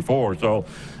 1994. So,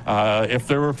 if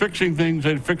they were fixing things,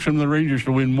 they'd fix them the Rangers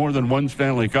to win more than one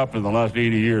Stanley Cup in the last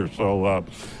 80 years. So,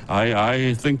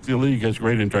 I think the league has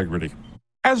great integrity.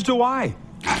 As do I.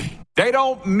 They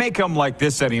don't make them like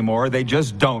this anymore. They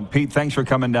just don't. Pete, thanks for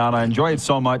coming down. I enjoy it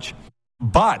so much.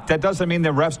 But that doesn't mean the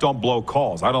refs don't blow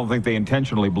calls. I don't think they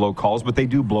intentionally blow calls, but they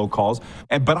do blow calls.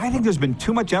 But I think there's been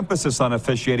too much emphasis on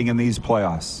officiating in these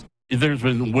playoffs. There's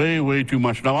been way too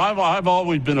much. Now, I've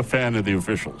always been a fan of the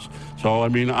officials. So,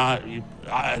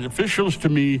 officials to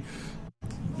me,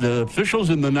 the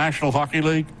officials in the National Hockey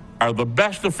League are the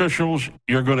best officials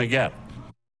you're going to get.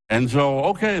 And so,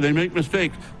 okay, they make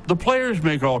mistakes. The players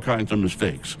make all kinds of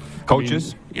mistakes.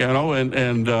 Coaches? There's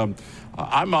a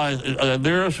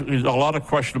lot of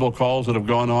questionable calls that have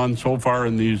gone on so far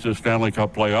in these Stanley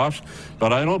Cup playoffs,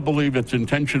 but I don't believe it's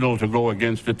intentional to go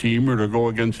against a team or to go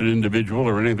against an individual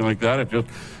or anything like that. It's just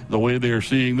the way they are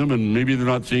seeing them, and maybe they're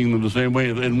not seeing them the same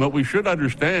way. And what we should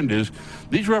understand is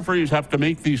these referees have to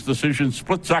make these decisions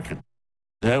split second.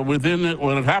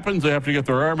 When it happens, they have to get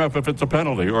their arm up if it's a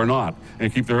penalty or not,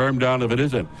 and keep their arm down if it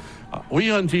isn't.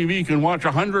 We on TV can watch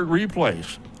 100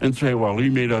 replays and say, well, he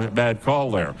made a bad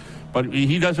call there. But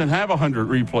he doesn't have 100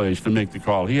 replays to make the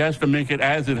call. He has to make it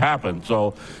as it happens.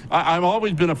 So I've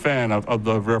always been a fan of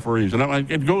the referees.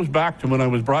 And it goes back to when I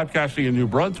was broadcasting in New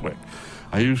Brunswick.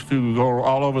 I used to go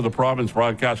all over the province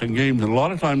broadcasting games, and a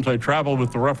lot of times I traveled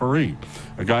with the referee,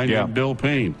 a guy named Bill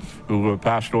Payne, who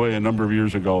passed away a number of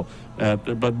years ago.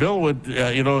 But Bill would,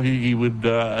 he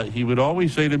would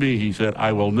always say to me, he said,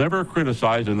 I will never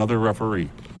criticize another referee.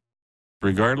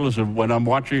 Regardless of when I'm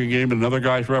watching a game and another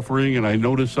guy's refereeing and I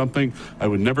notice something, I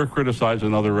would never criticize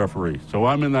another referee. So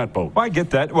I'm in that boat. Well, I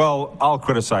get that. Well, I'll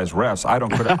criticize refs. I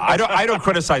don't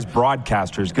criticize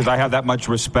broadcasters because I have that much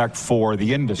respect for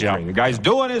the industry. Yeah. The guy's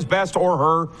doing his best, or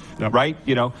her, right?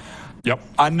 Yep.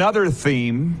 Another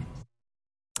theme,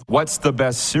 what's the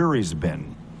best series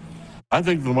been? I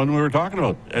think the one we were talking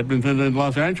about, Edmonton and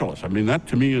Los Angeles. That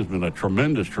to me has been a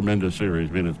tremendous series.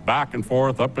 It's back and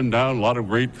forth, up and down, a lot of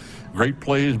great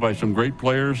plays by some great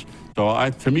players. So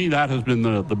to me, that has been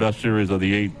the best series of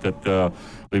the 8 that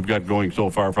we've got going so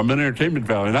far from an entertainment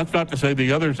value. And that's not to say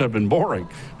the others have been boring.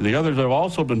 The others have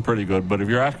also been pretty good. But if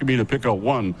you're asking me to pick out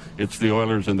one, it's the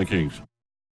Oilers and the Kings.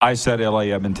 I said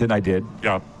LA Edmonton. I did.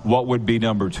 Yeah. What would be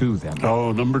number 2 then?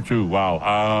 Oh, number 2.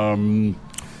 Wow.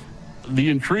 The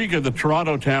intrigue of the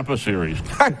Toronto-Tampa series.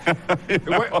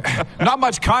 Not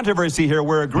much controversy here.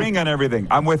 We're agreeing on everything.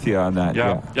 I'm with you on that.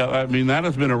 Yeah. That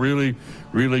has been a really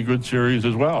good series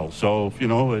as well. So,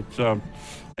 it's...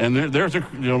 and there's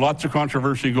lots of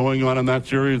controversy going on in that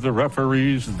series. The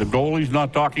referees, the goalies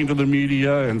not talking to the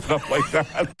media and stuff like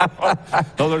that.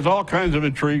 So there's all kinds of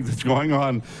intrigue that's going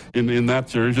on in that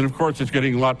series. And, of course, it's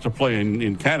getting lots of play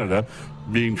in Canada,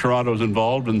 being Toronto's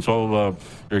involved, and so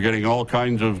they're getting all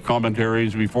kinds of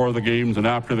commentaries before the games and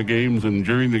after the games and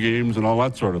during the games and all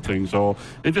that sort of thing. So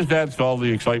it just adds to all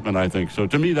the excitement, I think. So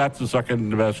to me, that's the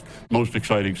second best, most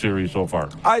exciting series so far.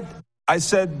 I I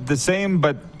said the same,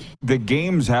 but the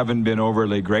games haven't been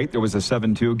overly great. There was a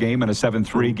 7-2 game and a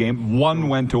 7-3 game. One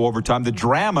went to overtime. The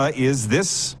drama is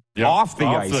this off the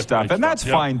ice stuff, and that's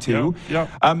fine too.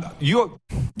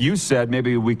 You said,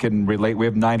 maybe we can relate, we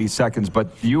have 90 seconds, but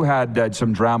you had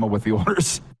some drama with the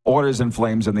Oilers and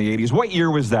Flames in the 80s. What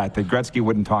year was that Gretzky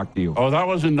wouldn't talk to you? Oh, that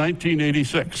was in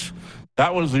 1986.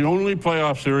 That was the only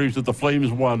playoff series that the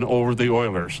Flames won over the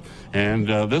Oilers, and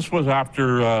this was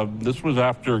the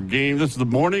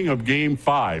morning of Game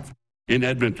 5 in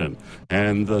Edmonton,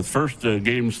 and the first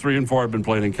games 3 and 4 have been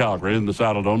played in Calgary in the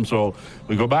Saddle Dome. So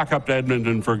we go back up to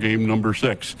Edmonton for game number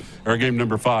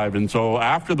 5, and so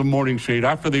after the morning skate,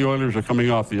 after the Oilers are coming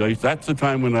off the ice, that's the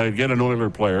time when I get an Oiler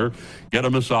player, get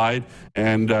him aside,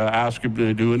 and ask him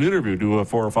to do an interview, do a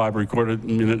 4 or 5 recorded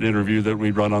minute interview that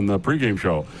we'd run on the pregame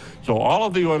show. So all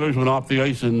of the Oilers went off the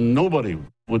ice, and nobody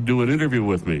would do an interview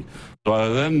with me. So I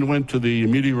then went to the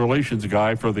media relations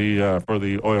guy for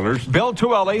the Oilers, Bill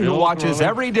Tuelli, who watches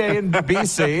every day in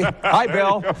BC. Hi,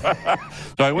 Bill.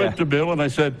 So I went to Bill and I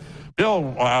said,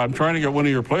 Bill, I'm trying to get one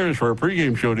of your players for a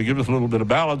pregame show to give us a little bit of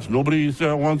balance. Nobody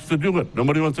wants to do it.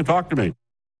 Nobody wants to talk to me.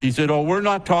 He said, oh, we're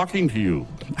not talking to you.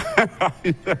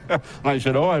 I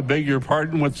said, oh, I beg your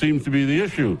pardon, what seems to be the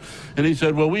issue? And he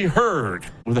said, well, we heard,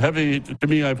 to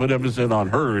me, I put emphasis on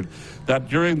heard, that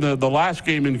during the last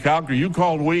game in Calgary, you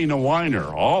called Wayne a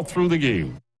whiner all through the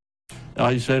game.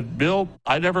 I said, Bill,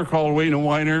 I never called Wayne a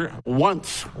whiner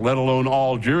once, let alone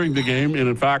all during the game. And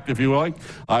in fact, if you like,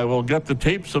 I will get the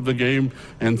tapes of the game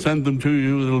and send them to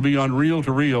you. It'll be on reel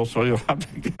to reel, so you'll have to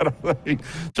get a thing.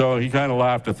 So he kind of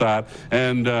laughed at that.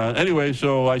 And anyway,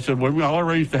 so I said, well, I'll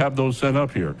arrange to have those sent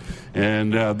up here.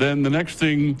 And then the next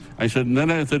thing I said to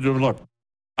him, look,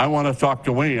 I want to talk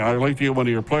to Wayne. I'd like to get one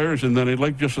of your players, and then I'd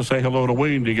like just to say hello to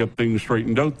Wayne to get things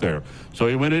straightened out there. So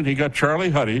he went in, he got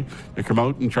Charlie Huddy to come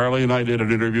out, and Charlie and I did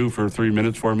an interview for 3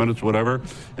 minutes, 4 minutes, whatever.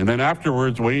 And then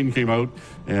afterwards, Wayne came out,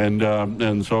 and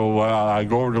so I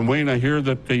go over to Wayne. I hear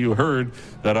that you heard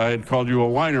that I had called you a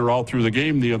whiner all through the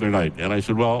game the other night. And I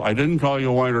said, well, I didn't call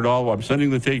you a whiner at all. I'm sending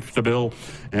the tapes to Bill.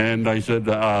 And I said,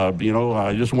 I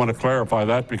just want to clarify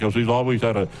that because we've always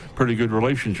had a pretty good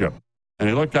relationship. And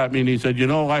he looked at me and he said,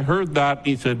 I heard that.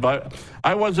 He said, but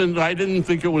I didn't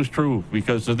think it was true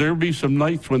because there'd be some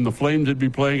nights when the Flames would be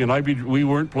playing and we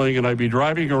weren't playing, and I'd be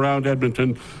driving around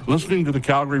Edmonton listening to the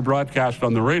Calgary broadcast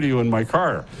on the radio in my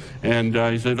car. And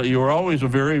he said, you were always a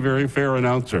very, very fair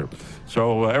announcer.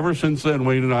 So ever since then,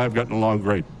 Wayne and I have gotten along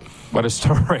great. What a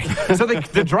story. So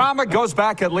the drama goes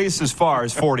back at least as far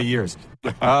as 40 years.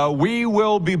 We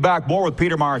will be back more with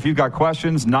Peter Maher. If you've got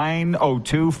questions,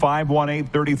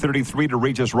 902-518-3033 to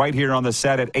reach us right here on the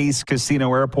set at Ace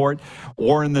Casino Airport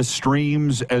or in the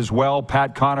streams as well.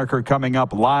 Pat Conacher coming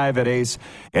up live at Ace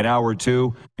in hour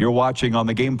 2. You're watching on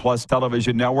the Game Plus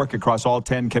television network across all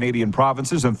 10 Canadian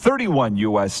provinces and 31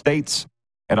 U.S. states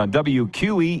and on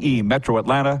WQEE Metro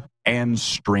Atlanta and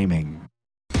streaming.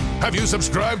 Have you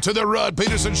subscribed to The Rod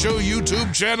Peterson Show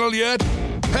YouTube channel yet?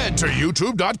 Head to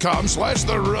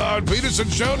youtube.com/The Rod Peterson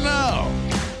Show now.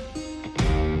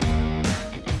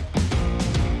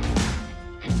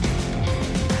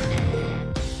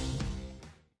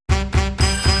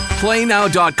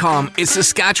 PlayNow.com is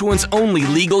Saskatchewan's only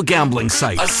legal gambling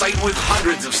site. A site with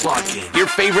hundreds of slot games, your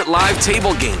favorite live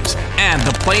table games, and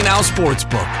the Play Now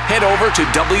Sportsbook. Head over to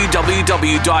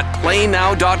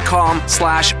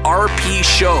www.playnow.com/RP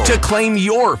Show to claim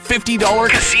your $50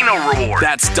 casino reward.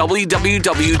 That's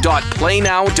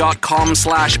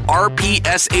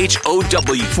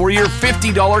www.playnow.com/RPSHOW for your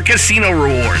 $50 casino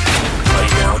reward.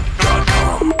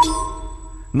 PlayNow.com.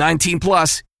 19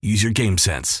 plus. Use your game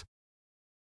sense.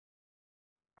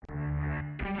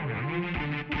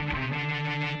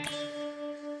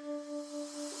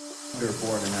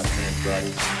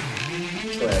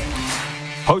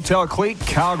 Hotel Clique,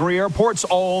 Calgary Airport's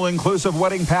all-inclusive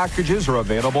wedding packages are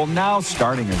available now,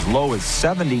 starting as low as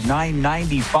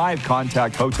 $79.95.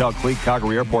 Contact Hotel Clique,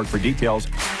 Calgary Airport for details.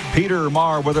 Peter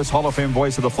Maher with us, Hall of Fame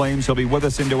voice of the Flames. He'll be with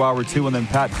us into hour 2, and then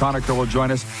Pat Conacher will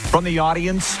join us from the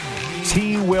audience.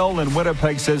 T. Will in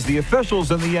Winnipeg says the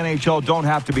officials in the NHL don't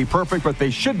have to be perfect, but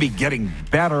they should be getting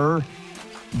better.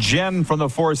 Jen from the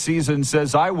Four Seasons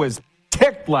says, I was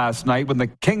ticked last night when the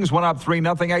Kings went up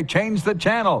 3-0. I changed the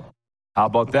channel. How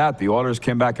about that? The Oilers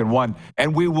came back and won.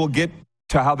 And we will get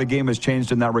to how the game has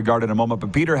changed in that regard in a moment.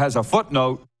 But Peter has a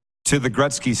footnote to the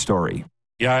Gretzky story.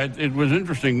 Yeah, it was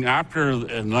interesting. After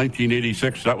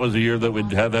 1986, that was the year that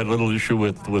we'd had that little issue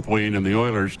with Wayne and the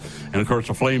Oilers. And, of course,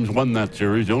 the Flames won that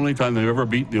series, the only time they've ever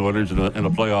beat the Oilers in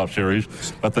a playoff series.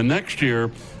 But the next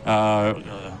year,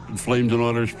 Flames and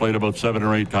Oilers played about 7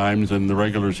 or 8 times in the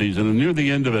regular season, and near the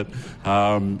end of it,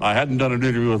 I hadn't done an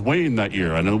interview with Wayne that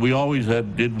year. I know we always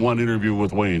did one interview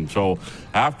with Wayne. So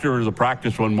after the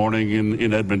practice one morning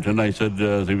in Edmonton, I said,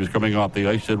 as he was coming off the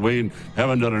ice, I said, Wayne,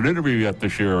 haven't done an interview yet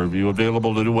this year. Are you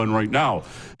available to do one right now?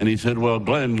 And he said, well,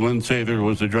 Glenn Sather, who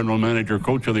was the general manager,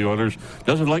 coach of the Oilers,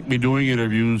 doesn't like me doing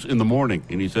interviews in the morning.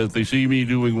 And he says, if they see me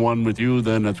doing one with you,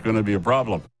 then that's going to be a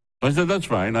problem. So I said, that's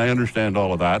fine. I understand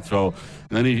all of that. So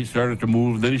and then he started to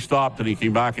move. Then he stopped and he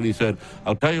came back and he said,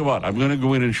 I'll tell you what, I'm going to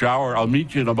go in and shower. I'll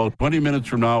meet you in about 20 minutes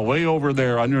from now, way over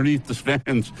there underneath the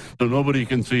stands so nobody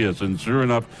can see us. And sure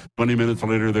enough, 20 minutes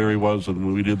later, there he was,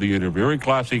 and we did the interview. Very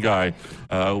classy guy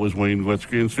was Wayne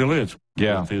Gretzky, and still is.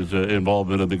 Yeah. With his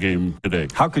involvement in the game today.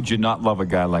 How could you not love a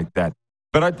guy like that?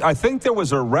 But I think there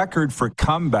was a record for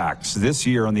comebacks this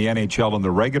year in the NHL in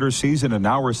the regular season, and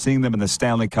now we're seeing them in the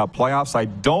Stanley Cup Playoffs. I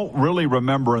don't really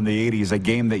remember in the 80s a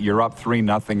game that you're up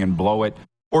 3-0 and blow it,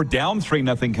 or down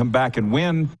 3-0, come back and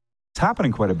win. It's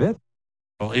happening quite a bit.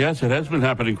 Well, yes, it has been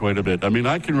happening quite a bit. I mean,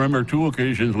 I can remember 2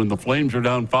 occasions when the Flames are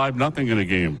down 5-0 in a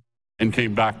game and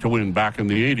came back to win back in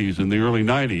the 80s and the early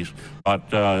 90s.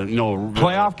 But, no.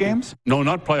 Playoff games? No,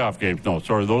 not playoff games. No,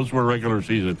 sorry. Those were regular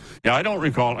season. Yeah, I don't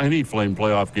recall any Flame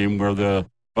playoff game where there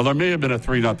may have been a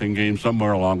 3-0 game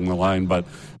somewhere along the line, but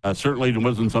certainly it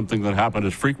wasn't something that happened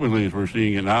as frequently as we're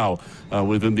seeing it now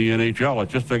within the NHL.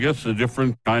 It's just, I guess, a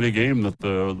different kind of game that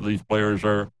these players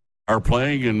are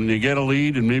playing, and you get a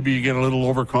lead, and maybe you get a little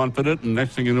overconfident, and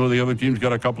next thing you know, the other team's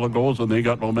got a couple of goals, and they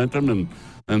got momentum,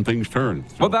 and things turn.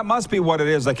 So, well, that must be what it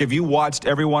is. Like, have you watched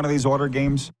every one of these Oiler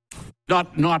games?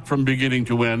 Not from beginning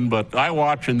to end, but I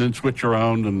watch and then switch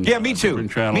around. And yeah, me too.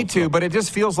 Me too, so. But it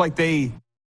just feels like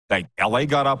LA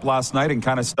got up last night and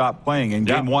kind of stopped playing. In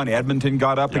game 1, Edmonton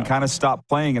got up and kind of stopped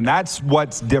playing, and that's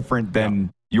what's different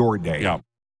than your day. Yeah.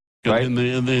 Right? In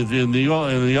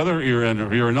the other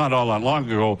era, not all that long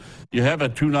ago, you have a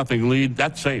 2-0 lead.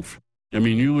 That's safe. I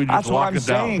mean, you would just lock it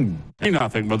down.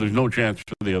 3-0, but there's no chance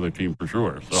for the other team for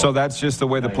sure. So that's just the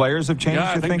way the players have changed,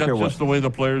 I think that's just the way the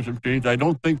players have changed. I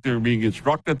don't think they're being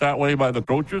instructed that way by the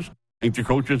coaches. I think the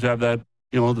coaches have that,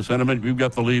 the sentiment, we've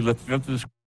got the lead, let's just,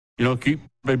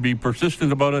 be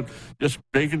persistent about it, just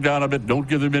break it down a bit, don't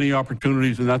give them any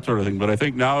opportunities and that sort of thing. But I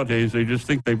think nowadays they just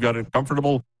think they've got it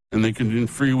comfortable and they can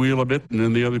freewheel a bit, and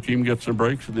then the other team gets some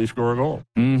breaks and they score a goal,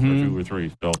 or 2 or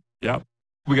 3. So, yeah.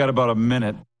 We got about a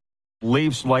minute.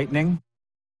 Leafs Lightning.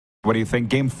 What do you think?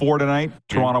 Game 4 tonight.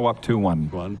 Toronto up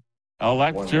 2-1.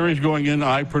 That series going in,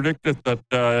 I predicted that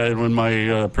when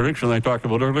my prediction I talked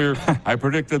about earlier, I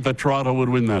predicted that Toronto would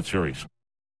win that series.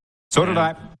 So did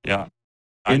I. Yeah.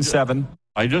 In 7.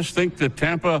 I just think that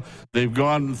Tampa, they've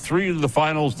gone 3 to the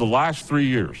finals the last 3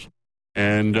 years.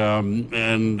 And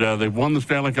they've won the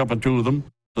Stanley Cup in 2 of them.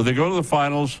 So they go to the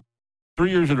finals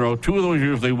 3 years in a row. 2 of those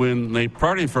years they win. They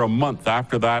party for a month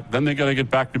after that. Then they got to get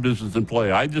back to business and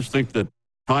play. I just think that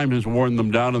time has worn them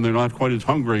down, and they're not quite as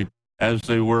hungry as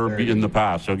they were in the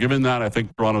past. So given that, I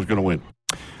think Toronto's going to win.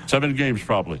 7 games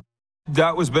probably.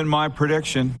 That was been my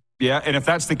prediction. Yeah, and if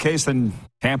that's the case, then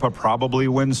Tampa probably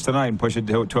wins tonight and push it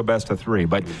to a best of 3.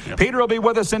 But Peter will be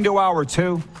with us into hour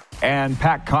 2, and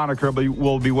Pat Conacher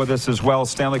will be with us as well,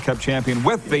 Stanley Cup champion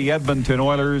with the Edmonton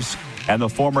Oilers and the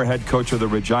former head coach of the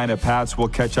Regina Pats. We'll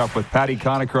catch up with Patty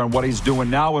Conacher on what he's doing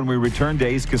now when we return to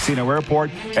Ace Casino Airport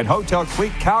and Hotel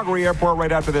Cleat Calgary Airport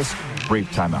right after this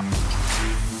brief timeout.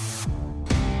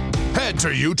 Head to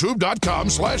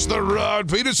youtube.com/The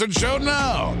Rod Peterson Show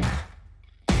now.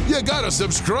 You gotta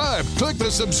subscribe. Click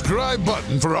the subscribe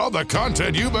button for all the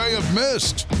content you may have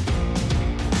missed.